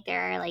 do you think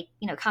there are like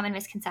common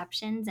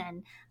misconceptions,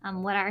 and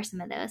what are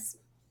some of those?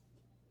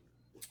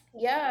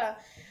 Yeah,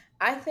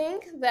 I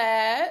think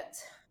that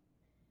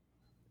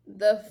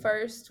the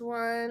first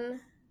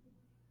one,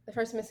 the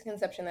first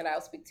misconception that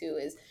I'll speak to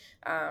is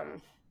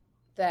um,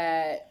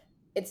 that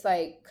it's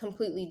like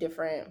completely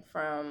different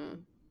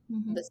from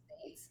Mm-hmm. the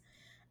States.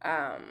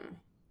 Um,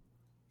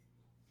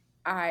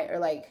 I or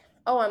like,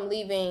 oh, I'm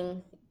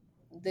leaving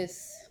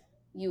this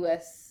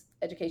US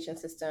education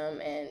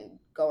system and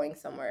going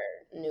somewhere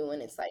new,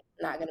 and it's like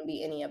not going to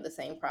be any of the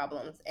same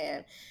problems.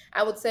 And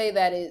I would say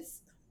that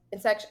it's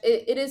actually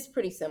it is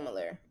pretty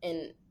similar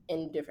in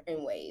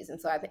different ways.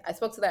 And so I think I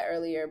spoke to that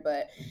earlier,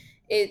 but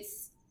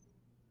it's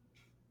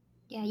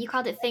Yeah, you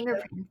called it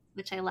fingerprints,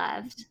 which I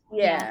loved.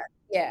 Yeah. yeah,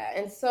 yeah.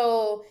 And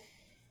so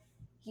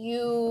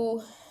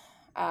you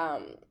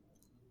um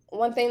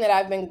one thing that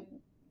I've been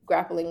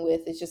grappling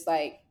with is just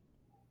like,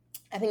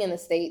 I think in the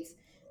States,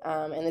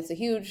 and it's a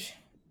huge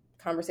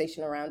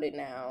conversation around it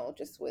now,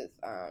 just with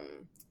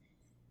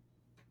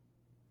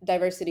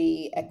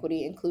diversity,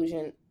 equity,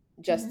 inclusion,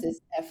 Mhm. justice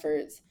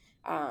efforts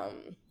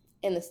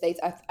in the States.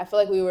 I feel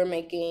like we were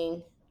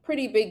making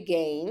pretty big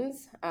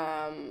gains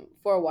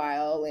for a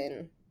while,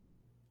 and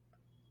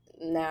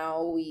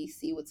now we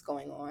see what's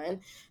going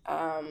on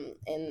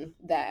in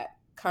that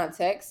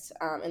context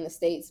in the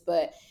States.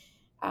 But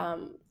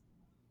um,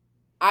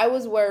 I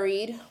was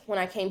worried when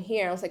I came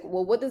here. I was like,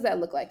 well, what does that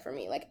look like for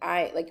me? Like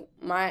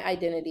my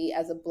identity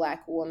as a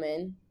Black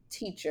woman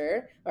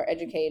teacher or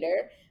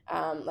educator,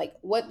 like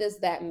what does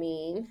that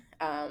mean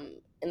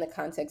in the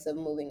context of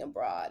moving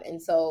abroad?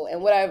 And so,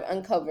 and what I've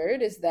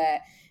uncovered is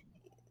that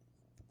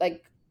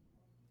like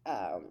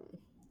um,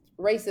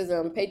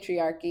 racism,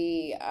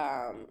 patriarchy,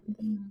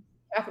 Mhm.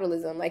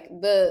 capitalism, like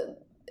the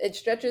it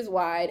stretches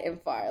wide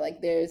and far.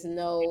 Like there's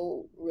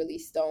no really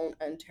stone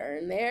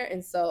unturned there.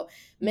 And so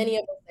many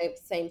of the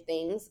same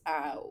things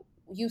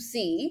you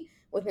see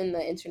within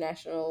the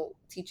international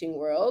teaching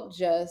world,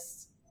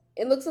 just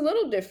it looks a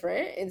little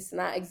different. It's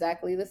not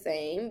exactly the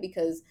same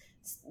because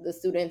the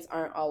students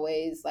aren't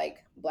always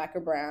like Black or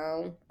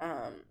brown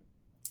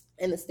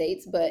in the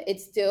States, but it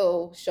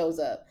still shows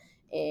up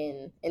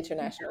in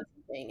international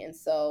teaching. And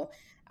so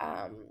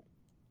um,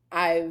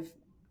 I've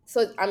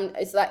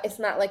it's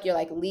not like you're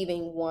like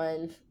leaving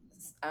one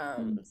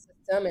Mhm.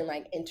 system and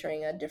like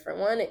entering a different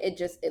one. It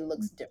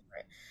looks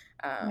different.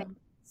 Right.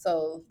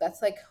 So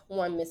that's like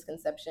one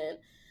misconception.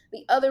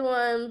 The other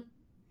one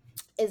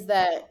is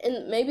that,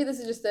 and maybe this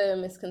is just a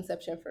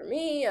misconception for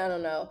me, I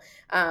don't know,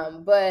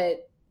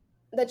 but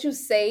that you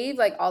save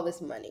like all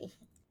this money.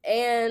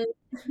 And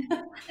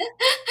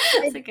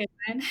That's it's a good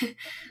one.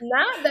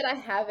 not that I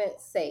haven't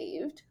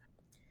saved,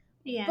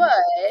 Yeah.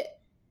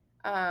 but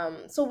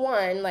so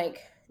one,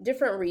 like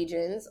different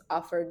regions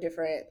offer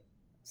different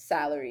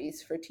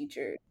salaries for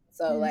teachers.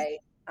 So Mhm. like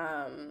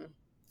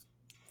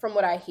from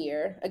what I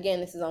hear, again,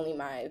 this is only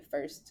my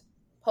first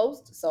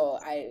post, so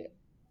I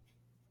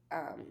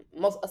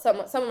most some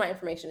of my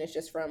information is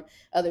just from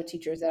other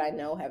teachers that I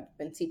know have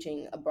been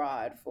teaching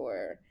abroad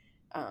for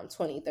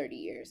 20, 30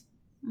 years.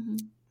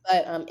 Mhm.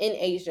 But in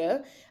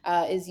Asia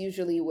is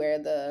usually where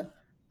the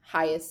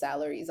highest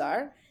salaries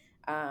are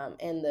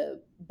and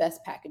the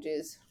best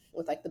packages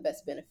with like the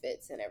best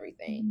benefits and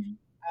everything. Mhm.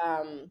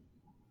 Um,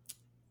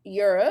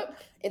 Europe,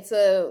 it's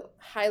a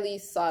highly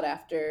sought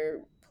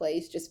after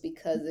place just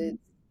because Mhm. it's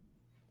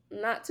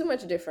not too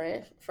much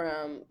different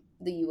from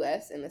the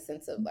US in the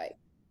sense of like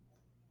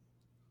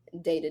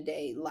day to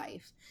day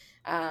life.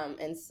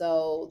 And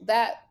so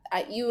that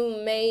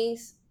you may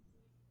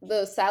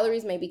the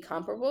salaries may be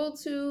comparable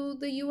to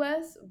the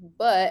US,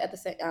 but at the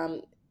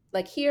same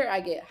like here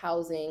I get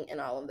housing and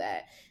all of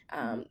that.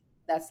 Mhm. Um,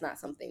 that's not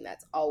something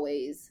that's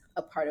always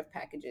a part of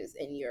packages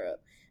in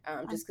Europe,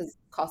 just because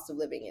cost of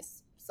living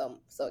is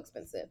so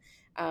expensive.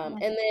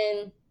 Yeah. And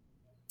then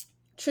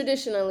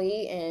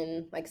traditionally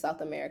in like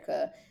South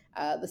America,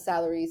 the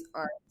salaries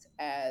aren't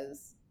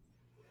as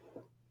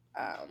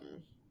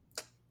um,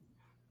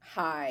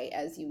 high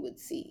as you would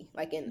see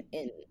like in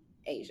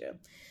Asia.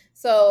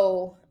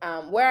 So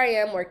where I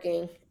am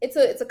working, it's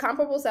a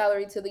comparable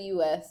salary to the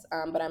U.S.,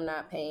 but I'm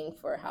not paying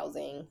for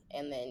housing,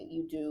 and then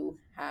you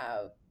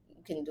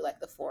can do like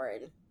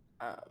the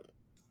um,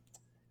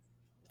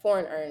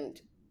 foreign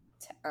earned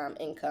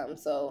income,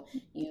 so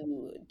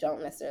you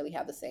don't necessarily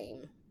have the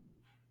same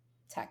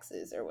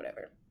taxes or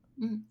whatever.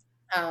 Mhm.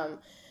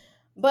 Um,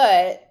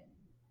 but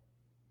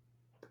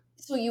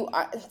so you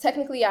are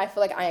technically, I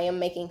feel like I am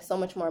making so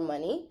much more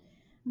money,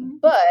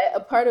 Mhm. but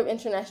a part of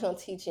international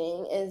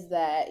teaching is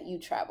that you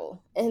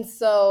travel. And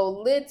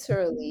so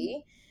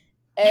literally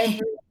every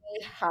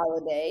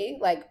holiday,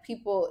 like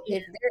people, Yeah.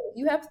 if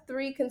you have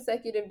 3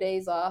 consecutive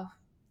days off,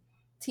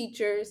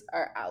 teachers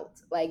are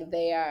out. Like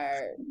they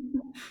are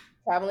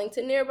traveling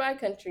to nearby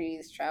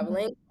countries,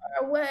 traveling Mhm.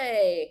 far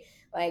away.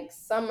 Like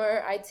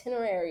summer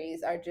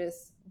itineraries are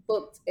just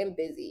booked and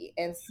busy.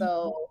 And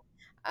so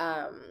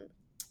um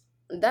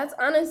that's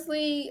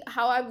honestly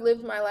how I've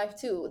lived my life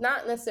too.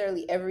 Not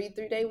necessarily every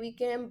 3 day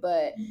weekend,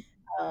 but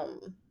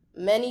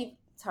many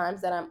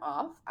times that I'm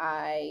off,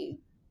 I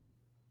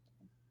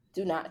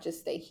do not just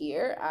stay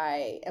here.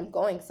 I am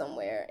going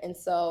somewhere. And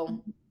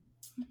so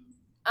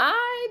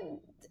I,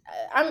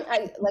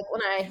 I like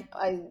when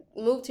I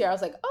moved here, I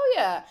was like, oh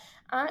yeah,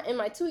 in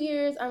my 2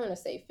 years, I'm gonna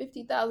save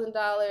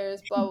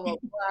 $50,000. Blah blah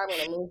blah. I'm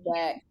gonna move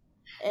back,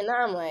 and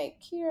now I'm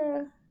like,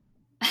 Kira,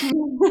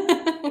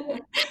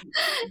 that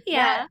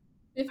Yeah.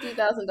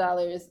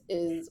 $50,000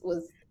 is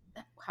was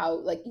how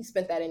like you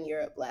spent that in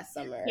Europe last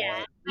summer, Yeah,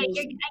 and but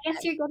I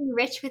guess you're getting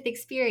rich with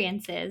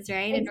experiences,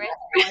 right? And rich,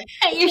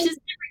 you're just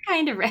different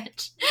kind of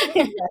rich.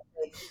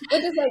 exactly,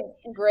 which is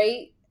like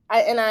great.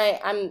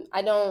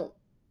 I don't.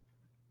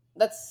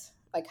 That's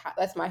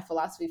my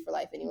philosophy for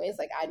life, anyways.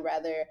 Like I'd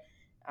rather,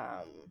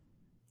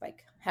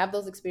 like have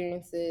those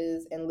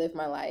experiences and live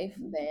my life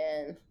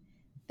than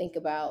think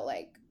about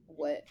like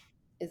what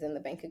is in the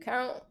bank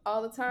account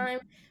all the time.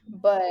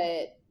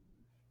 But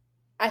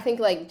I think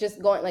like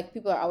just going like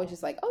people are always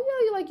just like,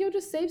 oh yeah, you'll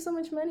just save so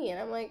much money, and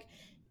I'm like,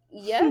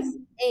 yes,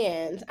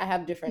 and I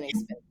have different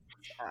expenses.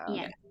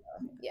 Yeah. And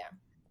so, yeah.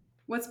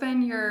 What's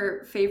been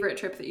your favorite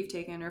trip that you've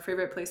taken or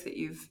favorite place that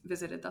you've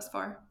visited thus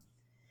far?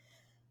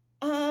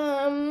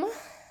 Um.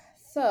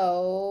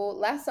 So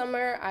last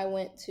summer I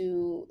went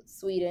to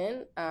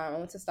Sweden. I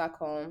went to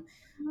Stockholm.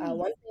 Nice.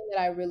 One thing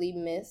that I really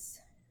miss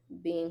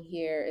being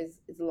here is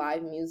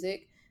live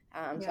music.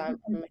 So Yeah.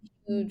 I'm a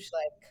huge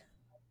like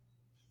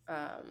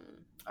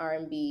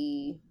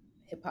R&B,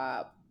 hip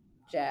hop,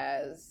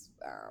 jazz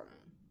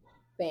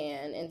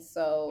fan, and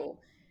so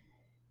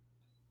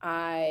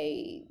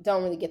I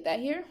don't really get that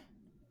here.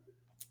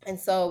 And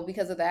so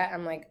because of that,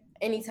 I'm like,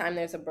 anytime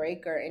there's a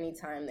break or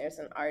anytime there's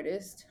an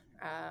artist,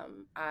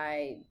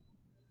 I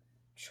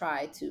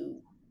try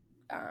to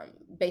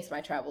base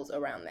my travels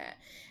around that.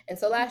 And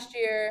so last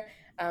year,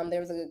 there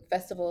was a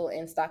festival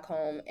in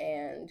Stockholm,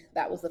 and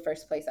that was the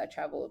first place I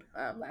traveled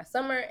last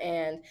summer.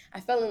 And I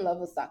fell in love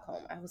with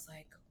Stockholm. I was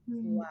like,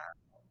 wow,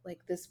 like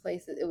this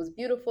place, it was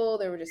beautiful.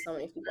 There were just so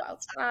many people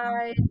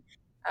outside.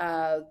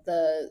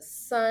 The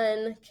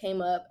sun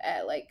came up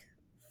at like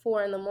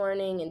 4 in the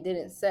morning and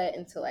didn't set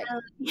until like Oh,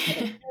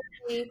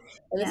 7:30.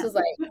 And this yeah. was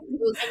like, it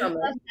was I summer.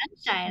 love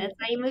sunshine. That's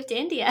why you moved to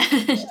India.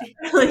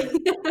 Really?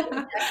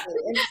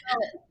 Exactly. And so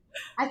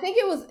I think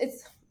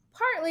it's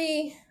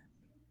partly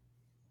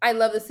I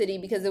love the city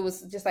because it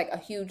was just like a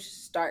huge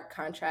stark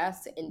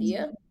contrast to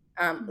India.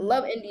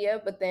 Love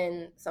India, but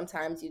then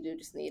sometimes you do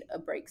just need a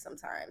break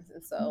sometimes.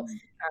 And so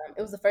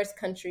it was the first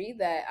country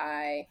that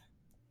I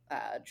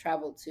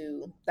traveled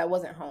to that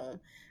wasn't home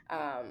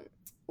um,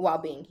 while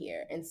being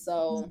here. And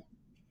so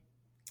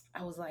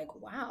I was like,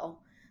 wow,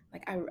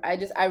 like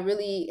I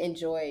really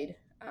enjoyed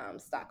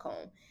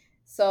Stockholm.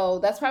 So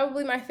that's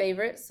probably my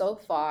favorite so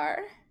far.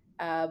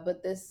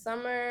 But this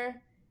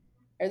summer,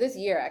 or this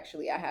year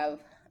actually, I have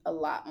a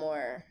lot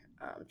more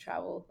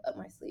travel up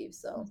my sleeve.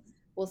 So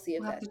we'll see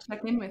if We'll have that. to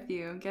check in with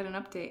you, get an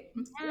update.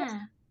 Yes. Yeah.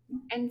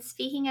 And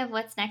speaking of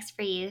what's next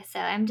for you, so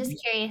I'm just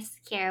curious,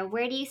 Kiara,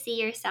 where do you see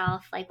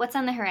yourself? Like, what's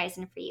on the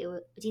horizon for you?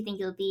 Do you think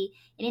you'll be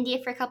in India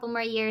for a couple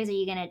more years? Are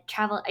you going to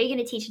travel? Are you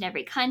going to teach in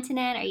every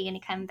continent? Are you going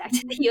to come back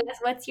to the US?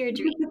 What's your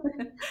dream?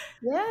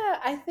 Yeah,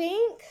 I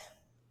think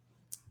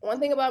one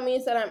thing about me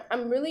is that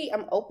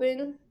I'm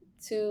open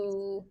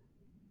to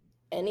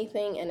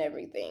anything and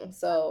everything.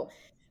 So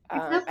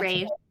You're so I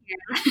brave.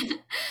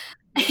 can't.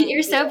 Kiara.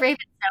 You're so brave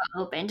and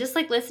so open. Just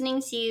like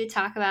listening to you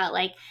talk about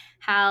like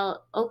how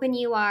open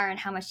you are and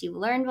how much you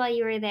learned while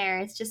you were there.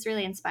 It's just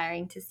really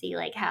inspiring to see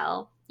like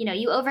how,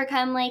 you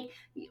overcome like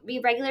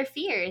your regular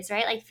fears,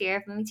 right? Like fear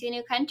of moving to a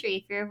new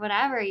country, fear of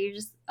whatever. You're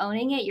just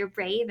owning it. You're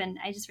brave, and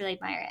I just really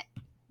admire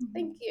it.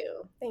 Thank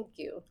you. Thank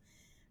you.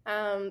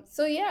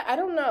 So yeah, I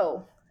don't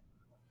know.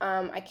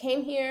 I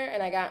came here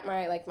and I got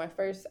my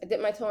first. I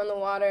dipped my toe in the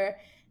water.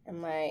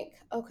 I'm like,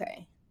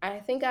 okay, I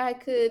think I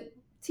could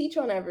teach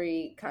on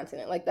every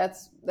continent. Like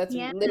that's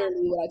Yeah,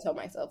 literally what I told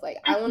myself. Like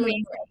I that's want to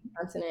amazing. go to every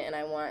continent, and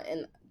I want,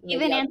 and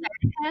maybe Even I'll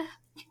Antarctica.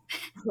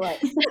 right.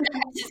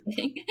 Just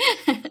kidding.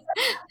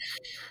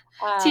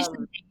 Teach um,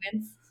 them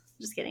penguins.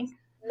 Just kidding.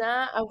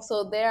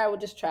 so there I would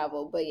just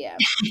travel, but yeah,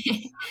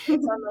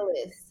 it's on the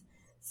list.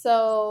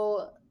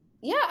 So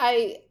yeah,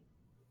 I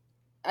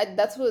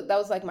that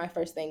was like my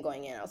first thing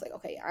going in. I was like,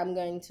 okay, I'm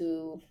going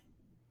to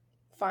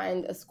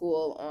find a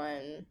school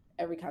on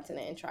every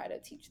continent and try to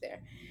teach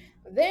there.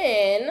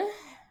 Then,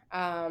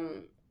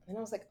 then I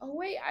was like, oh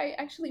wait, I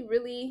actually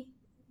really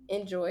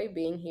enjoy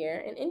being here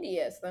in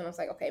India. So then I was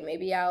like, okay,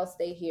 maybe I'll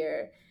stay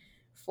here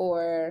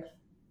for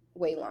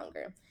way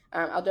longer.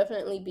 I'll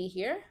definitely be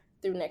here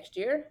through next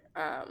year.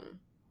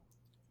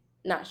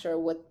 Not sure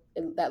what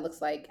that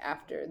looks like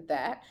after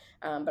that,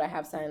 but I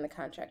have signed the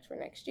contract for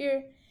next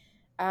year.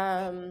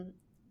 Um,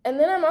 and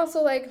then I'm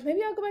also like,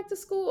 maybe I'll go back to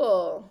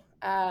school.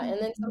 And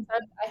then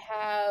sometimes I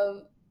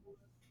have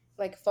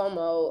like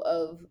FOMO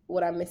of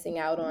what I'm missing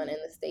out on in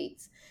the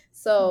States.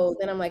 So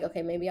then I'm like,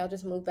 okay, maybe I'll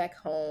just move back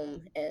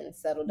home and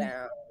settle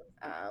down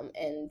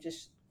and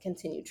just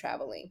continue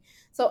traveling.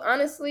 So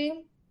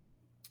honestly,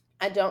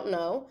 I don't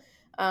know.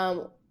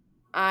 Um,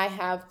 I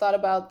have thought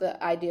about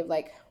the idea of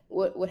like,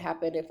 what would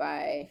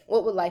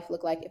life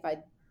look like if I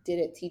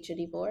didn't teach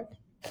anymore?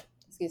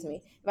 Excuse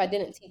me, if I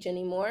didn't teach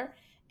anymore.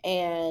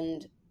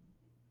 And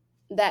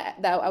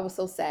that I was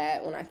so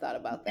sad when I thought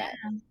about that.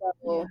 Yeah.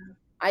 So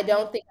I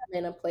don't think I'm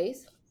in a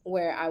place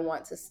where I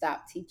want to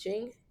stop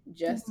teaching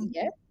just Mhm.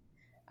 yet.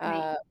 Right.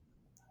 Uh,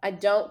 I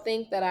don't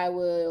think that I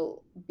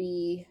will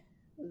be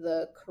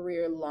the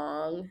career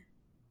long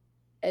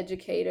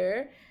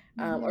educator.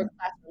 or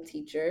classroom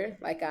teacher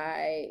like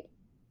I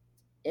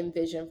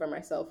envisioned for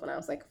myself when I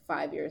was like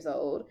 5 years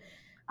old.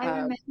 I Um,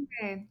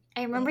 remember.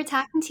 I remember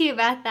talking to you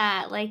about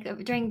that, like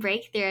during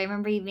breakthrough. I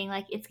remember you being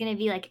like, "It's gonna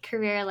be like a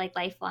career, like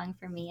lifelong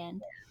for me."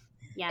 And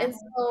yeah, and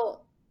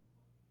so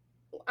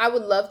I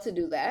would love to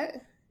do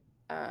that.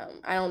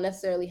 I don't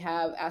necessarily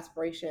have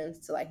aspirations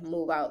to like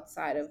move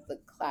outside of the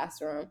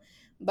classroom,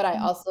 but I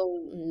also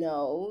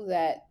know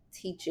that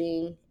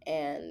teaching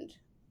and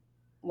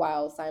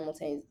while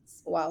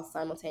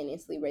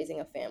simultaneously raising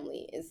a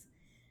family is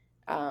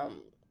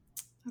um,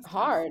 That's tough.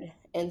 hard,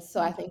 and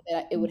so I think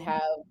that it would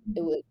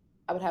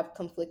I would have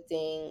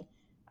conflicting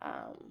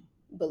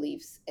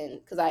beliefs, and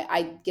because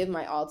I give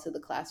my all to the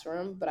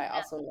classroom, but I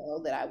also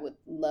know that I would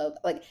love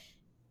like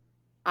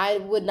I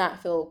would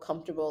not feel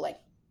comfortable like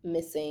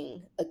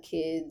missing a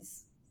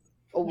kid's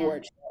yeah,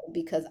 award show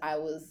because I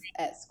was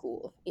at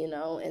school,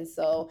 and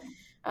so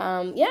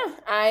yeah,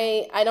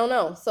 I don't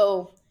know.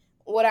 So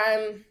what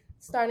I'm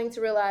starting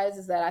to realize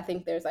is that I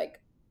think there's like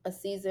a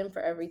season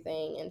for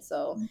everything, and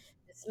so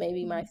this may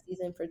be my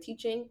season for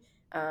teaching.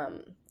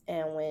 Um,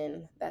 and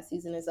when that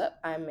season is up,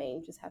 I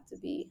may just have to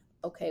be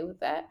okay with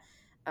that.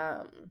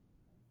 Um,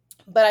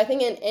 but I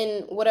think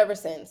in whatever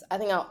sense, I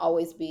think I'll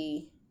always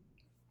be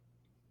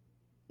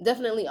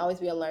definitely always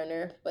be a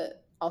learner,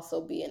 but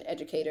also be an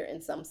educator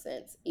in some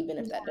sense, even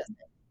if that doesn't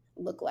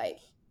look like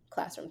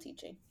classroom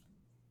teaching.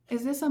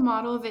 Is this a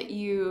model that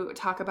you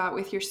talk about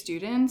with your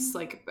students,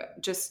 like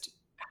just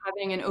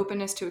having an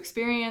openness to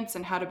experience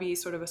and how to be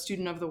sort of a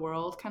student of the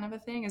world kind of a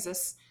thing? Is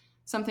this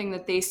something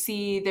that they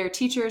see their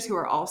teachers who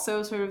are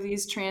also sort of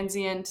this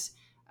transient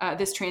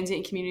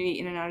community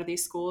in and out of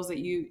these schools, that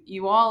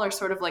you all are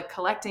sort of like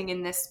collecting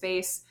in this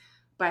space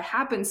by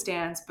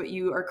happenstance, but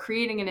you are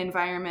creating an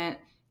environment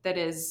that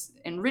is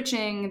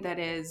enriching, that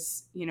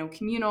is,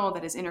 communal,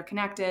 that is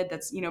interconnected,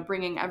 that's,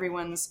 bringing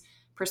everyone's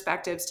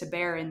perspectives to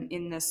bear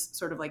in this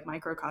sort of like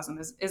microcosm.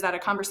 Is that a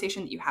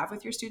conversation that you have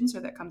with your students,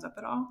 or that comes up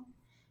at all?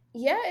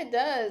 Yeah, it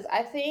does.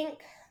 I think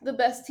the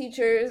best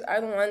teachers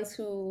are the ones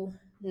who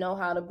know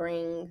how to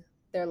bring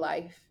their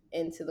life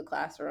into the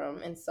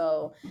classroom. And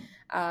so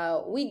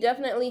we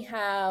definitely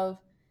have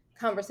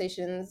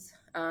conversations.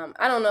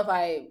 I don't know if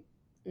I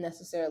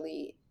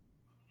necessarily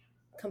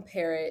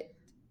compare it,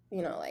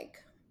 like,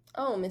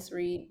 oh, Miss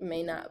Reed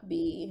may not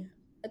be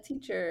a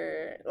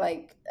teacher.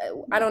 Like,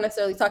 I don't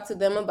necessarily talk to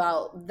them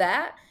about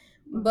that,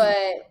 Mm-hmm.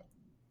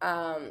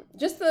 but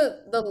just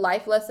the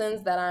life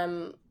lessons that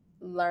I'm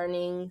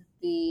learning.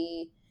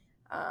 The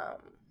um,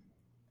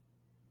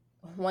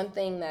 one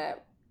thing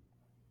that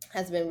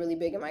has been really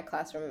big in my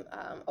classroom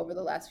over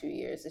the last few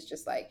years is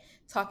just like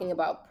talking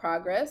about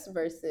progress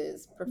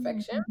versus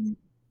perfection,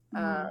 um,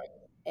 Mm-hmm.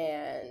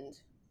 and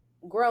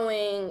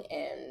growing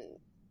and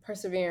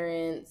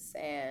perseverance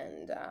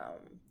and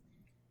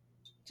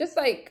just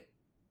like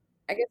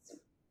I guess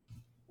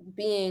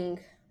being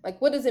like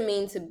what does it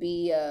mean to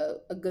be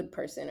a good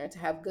person or to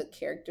have good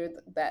character,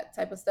 that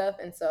type of stuff.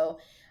 And so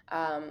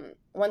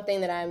one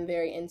thing that I'm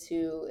very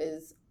into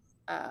is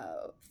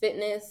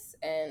fitness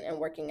and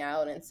working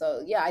out. And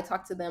so yeah, I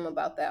talk to them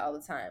about that all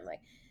the time,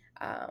 like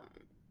um,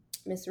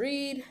 Miss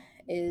Reed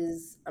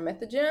is I'm at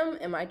the gym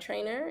and my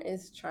trainer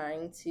is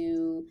trying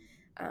to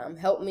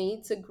help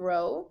me to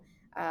grow,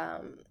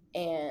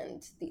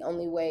 and the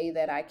only way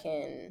that I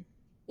can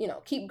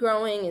keep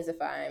growing is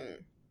if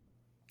I'm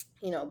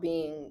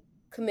being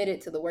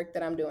committed to the work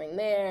that I'm doing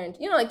there, and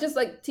like just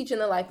like teaching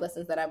the life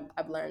lessons that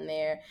I've learned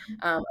there.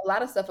 A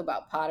lot of stuff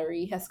about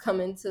pottery has come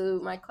into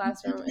my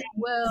classroom as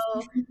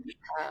well,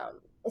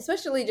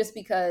 especially just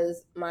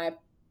because my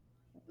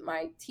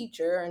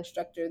teacher or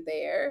instructor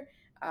there,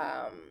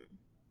 um,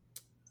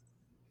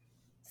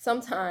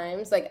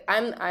 sometimes like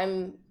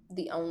I'm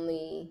the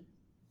only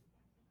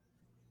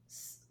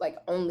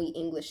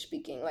English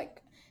speaking,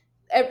 like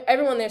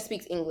everyone there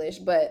speaks English,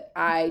 but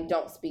I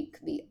don't speak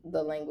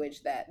the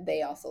language that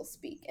they also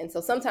speak. And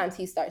so sometimes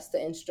he starts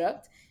to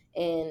instruct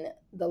in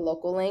the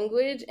local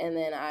language, and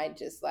then I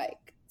just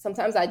like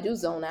sometimes I do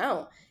zone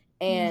out,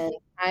 and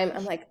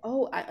I'm like,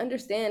 oh, I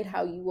understand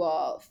how you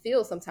all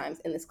feel sometimes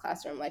in this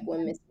classroom. Like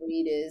when Miss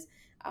Reed is,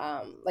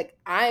 like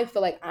I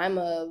feel like I'm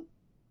a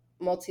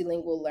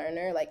multilingual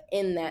learner, like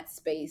in that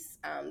space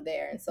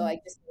there, and so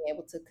like just being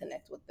able to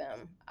connect with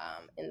them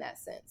in that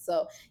sense.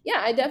 So yeah,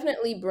 I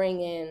definitely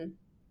bring in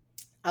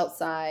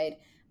outside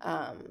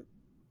um,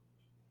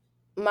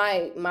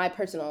 my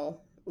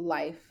personal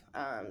life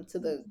to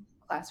the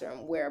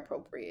classroom where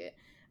appropriate,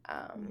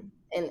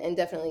 and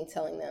definitely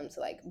telling them to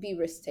like be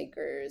risk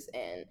takers,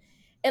 and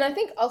I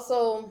think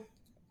also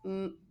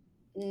mm,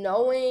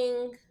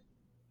 knowing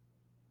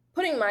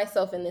putting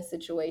myself in this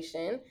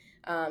situation,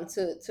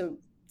 to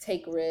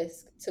take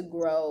risk, to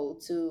grow,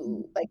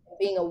 to like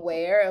being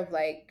aware of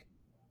like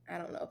I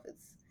don't know if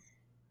it's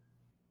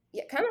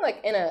yeah, kind of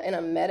like in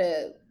a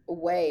meta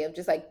way of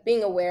just like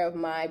being aware of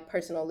my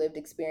personal lived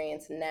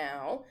experience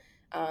now,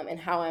 and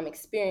how I'm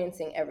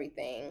experiencing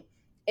everything.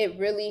 It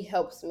really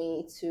helps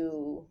me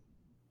to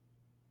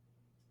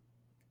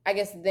I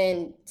guess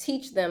then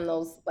teach them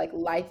those like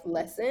life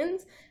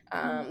lessons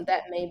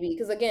that maybe,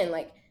 because again,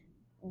 like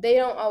they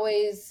don't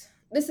always,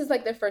 this is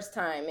like their first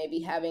time maybe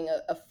having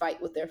a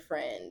fight with their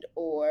friend,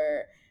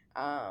 or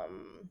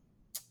um,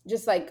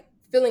 just like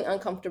feeling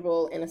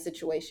uncomfortable in a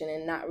situation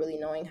and not really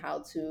knowing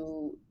how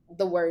to,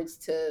 the words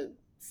to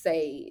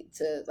say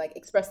to like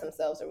express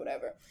themselves or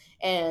whatever.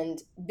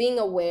 And being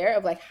aware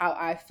of like how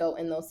I felt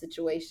in those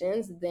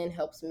situations then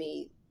helps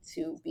me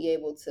to be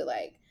able to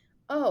like,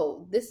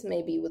 oh, this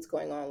may be what's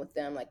going on with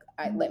them, like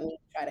let me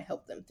try to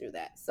help them through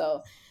that.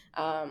 So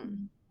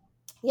um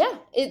yeah,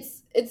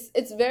 it's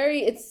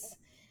very, it's,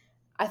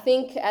 I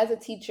think as a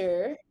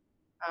teacher,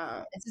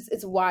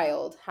 it's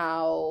wild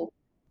how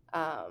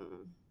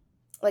um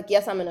like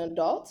yes, I'm an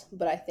adult,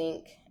 but I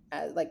think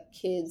like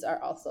kids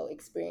are also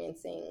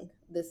experiencing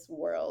this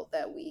world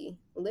that we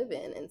live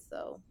in, and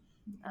so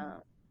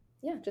um,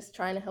 yeah, just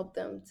trying to help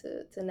them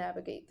to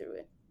navigate through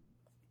it.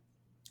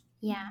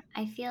 Yeah,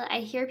 I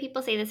hear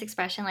people say this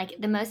expression like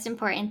the most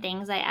important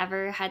things I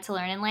ever had to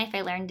learn in life,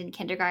 I learned in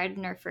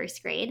kindergarten or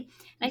first grade.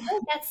 And I feel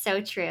like that's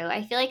so true.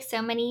 I feel like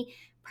so many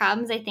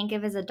problems I think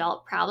of as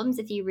adult problems,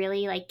 if you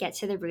really like get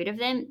to the root of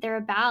them, they're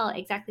about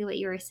exactly what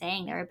you were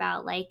saying. They're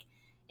about like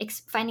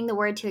finding the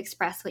word to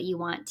express what you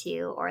want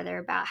to, or they're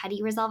about how do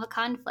you resolve a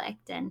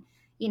conflict. And,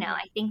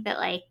 I think that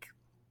like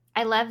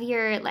I love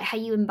your like how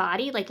you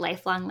embody like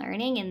lifelong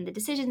learning and the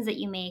decisions that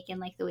you make and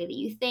like the way that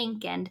you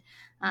think. And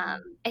I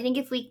think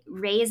if we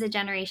raise a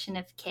generation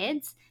of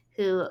kids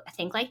who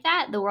think like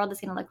that, the world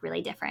is going to look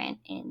really different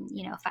in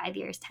 5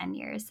 years, 10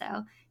 years.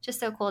 So just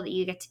so cool that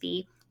you get to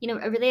be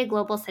really a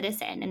global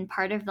citizen and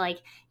part of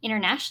like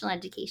international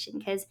education,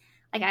 because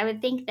like I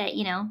would think that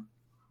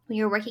when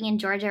you're working in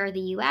Georgia or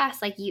the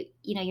US, like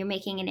you're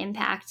making an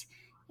impact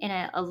in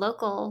a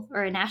local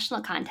or a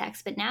national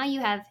context, but now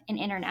you have an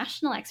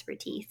international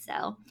expertise.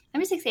 So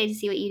I'm just excited to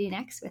see what you do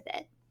next with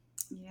it.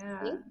 Yeah.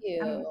 Thank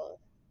you.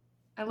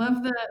 I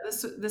love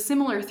the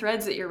similar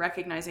threads that you're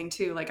recognizing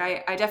too. Like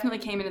I definitely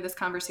came into this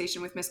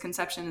conversation with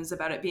misconceptions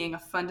about it being a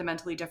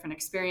fundamentally different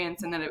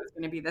experience and that it was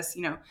going to be this,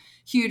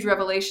 huge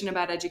revelation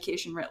about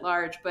education writ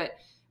large. But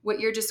what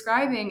you're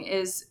describing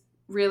is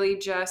really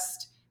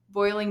just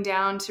boiling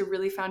down to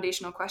really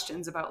foundational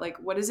questions about like,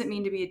 what does it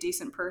mean to be a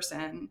decent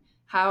person?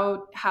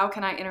 How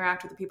can I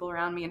interact with the people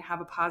around me and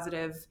have a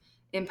positive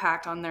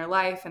impact on their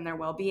life and their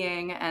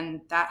well-being?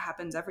 And that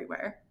happens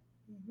everywhere.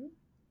 Mhm.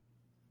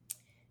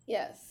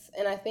 Yes,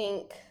 and I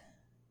think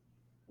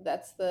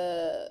that's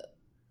the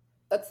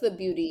that's the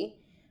beauty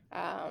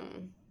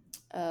um,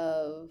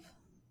 of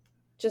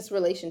just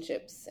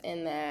relationships,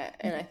 and that,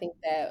 and I think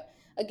that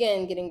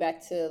again, getting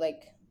back to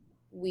like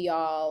we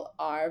all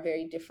are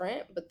very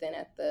different, but then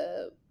at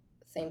the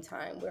same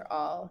time we're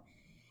all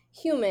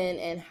human,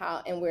 and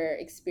how, and we're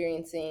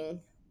experiencing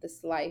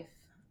this life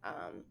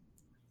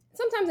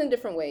sometimes in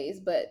different ways,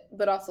 but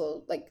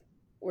also like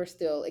we're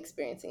still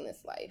experiencing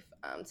this life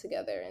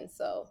together. And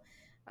so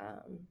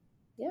um,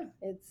 yeah,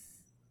 it's,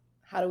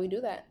 how do we do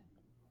that?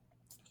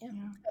 Yeah,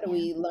 Yeah. how do Yeah.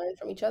 we learn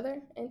from each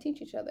other and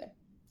teach each other?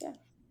 Yeah.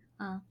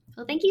 Well,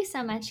 thank you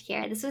so much,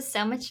 Kieara. This was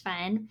so much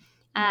fun.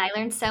 I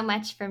learned so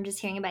much from just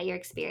hearing about your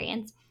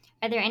experience.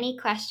 Are there any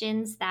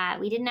questions that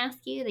we didn't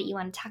ask you that you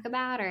want to talk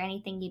about, or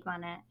anything you'd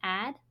want to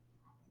add?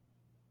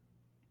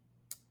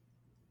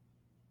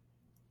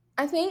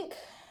 I think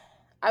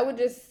I would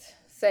just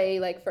say,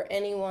 like, for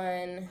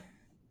anyone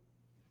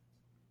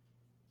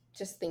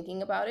just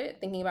thinking about it,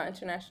 thinking about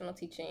international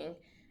teaching,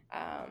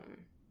 um,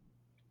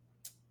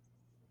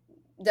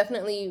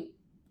 definitely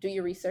do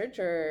your research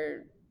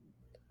or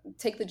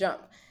take the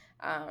jump.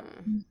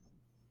 Um,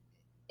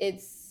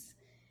 it's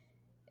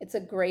it's a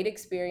great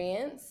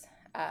experience.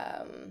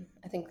 I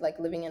think like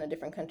living in a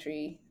different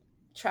country,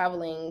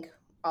 traveling,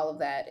 all of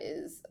that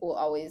is, will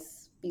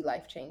always be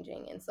life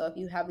changing. And so if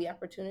you have the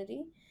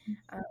opportunity,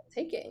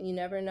 take it. And you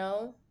never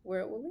know where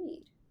it will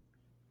lead.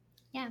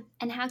 Yeah.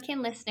 And how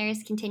can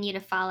listeners continue to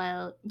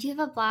follow? Do you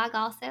have a blog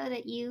also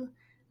that you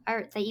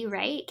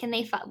write?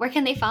 Where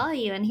can they follow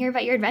you and hear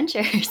about your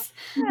adventures?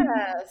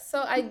 Yeah,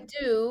 so I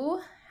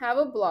do have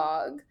a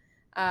blog,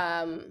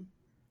 um,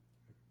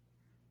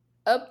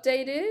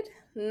 updated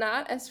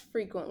not as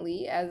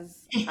frequently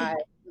as I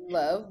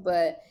love,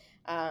 but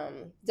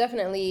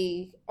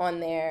definitely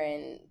on there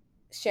and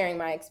sharing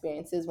my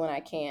experiences when I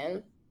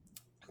can.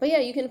 But yeah,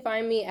 you can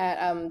find me at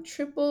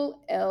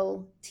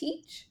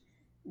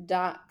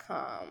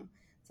triplelteach.com.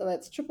 So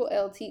that's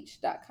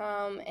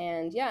triplelteach.com.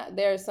 And yeah,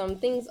 there are some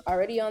things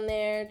already on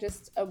there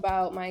just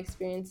about my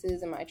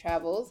experiences and my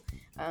travels,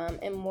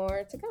 and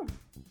more to come.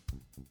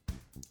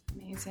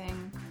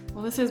 Amazing.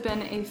 Well, this has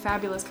been a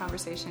fabulous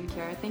conversation,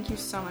 Kieara. Thank you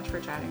so much for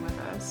chatting with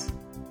us.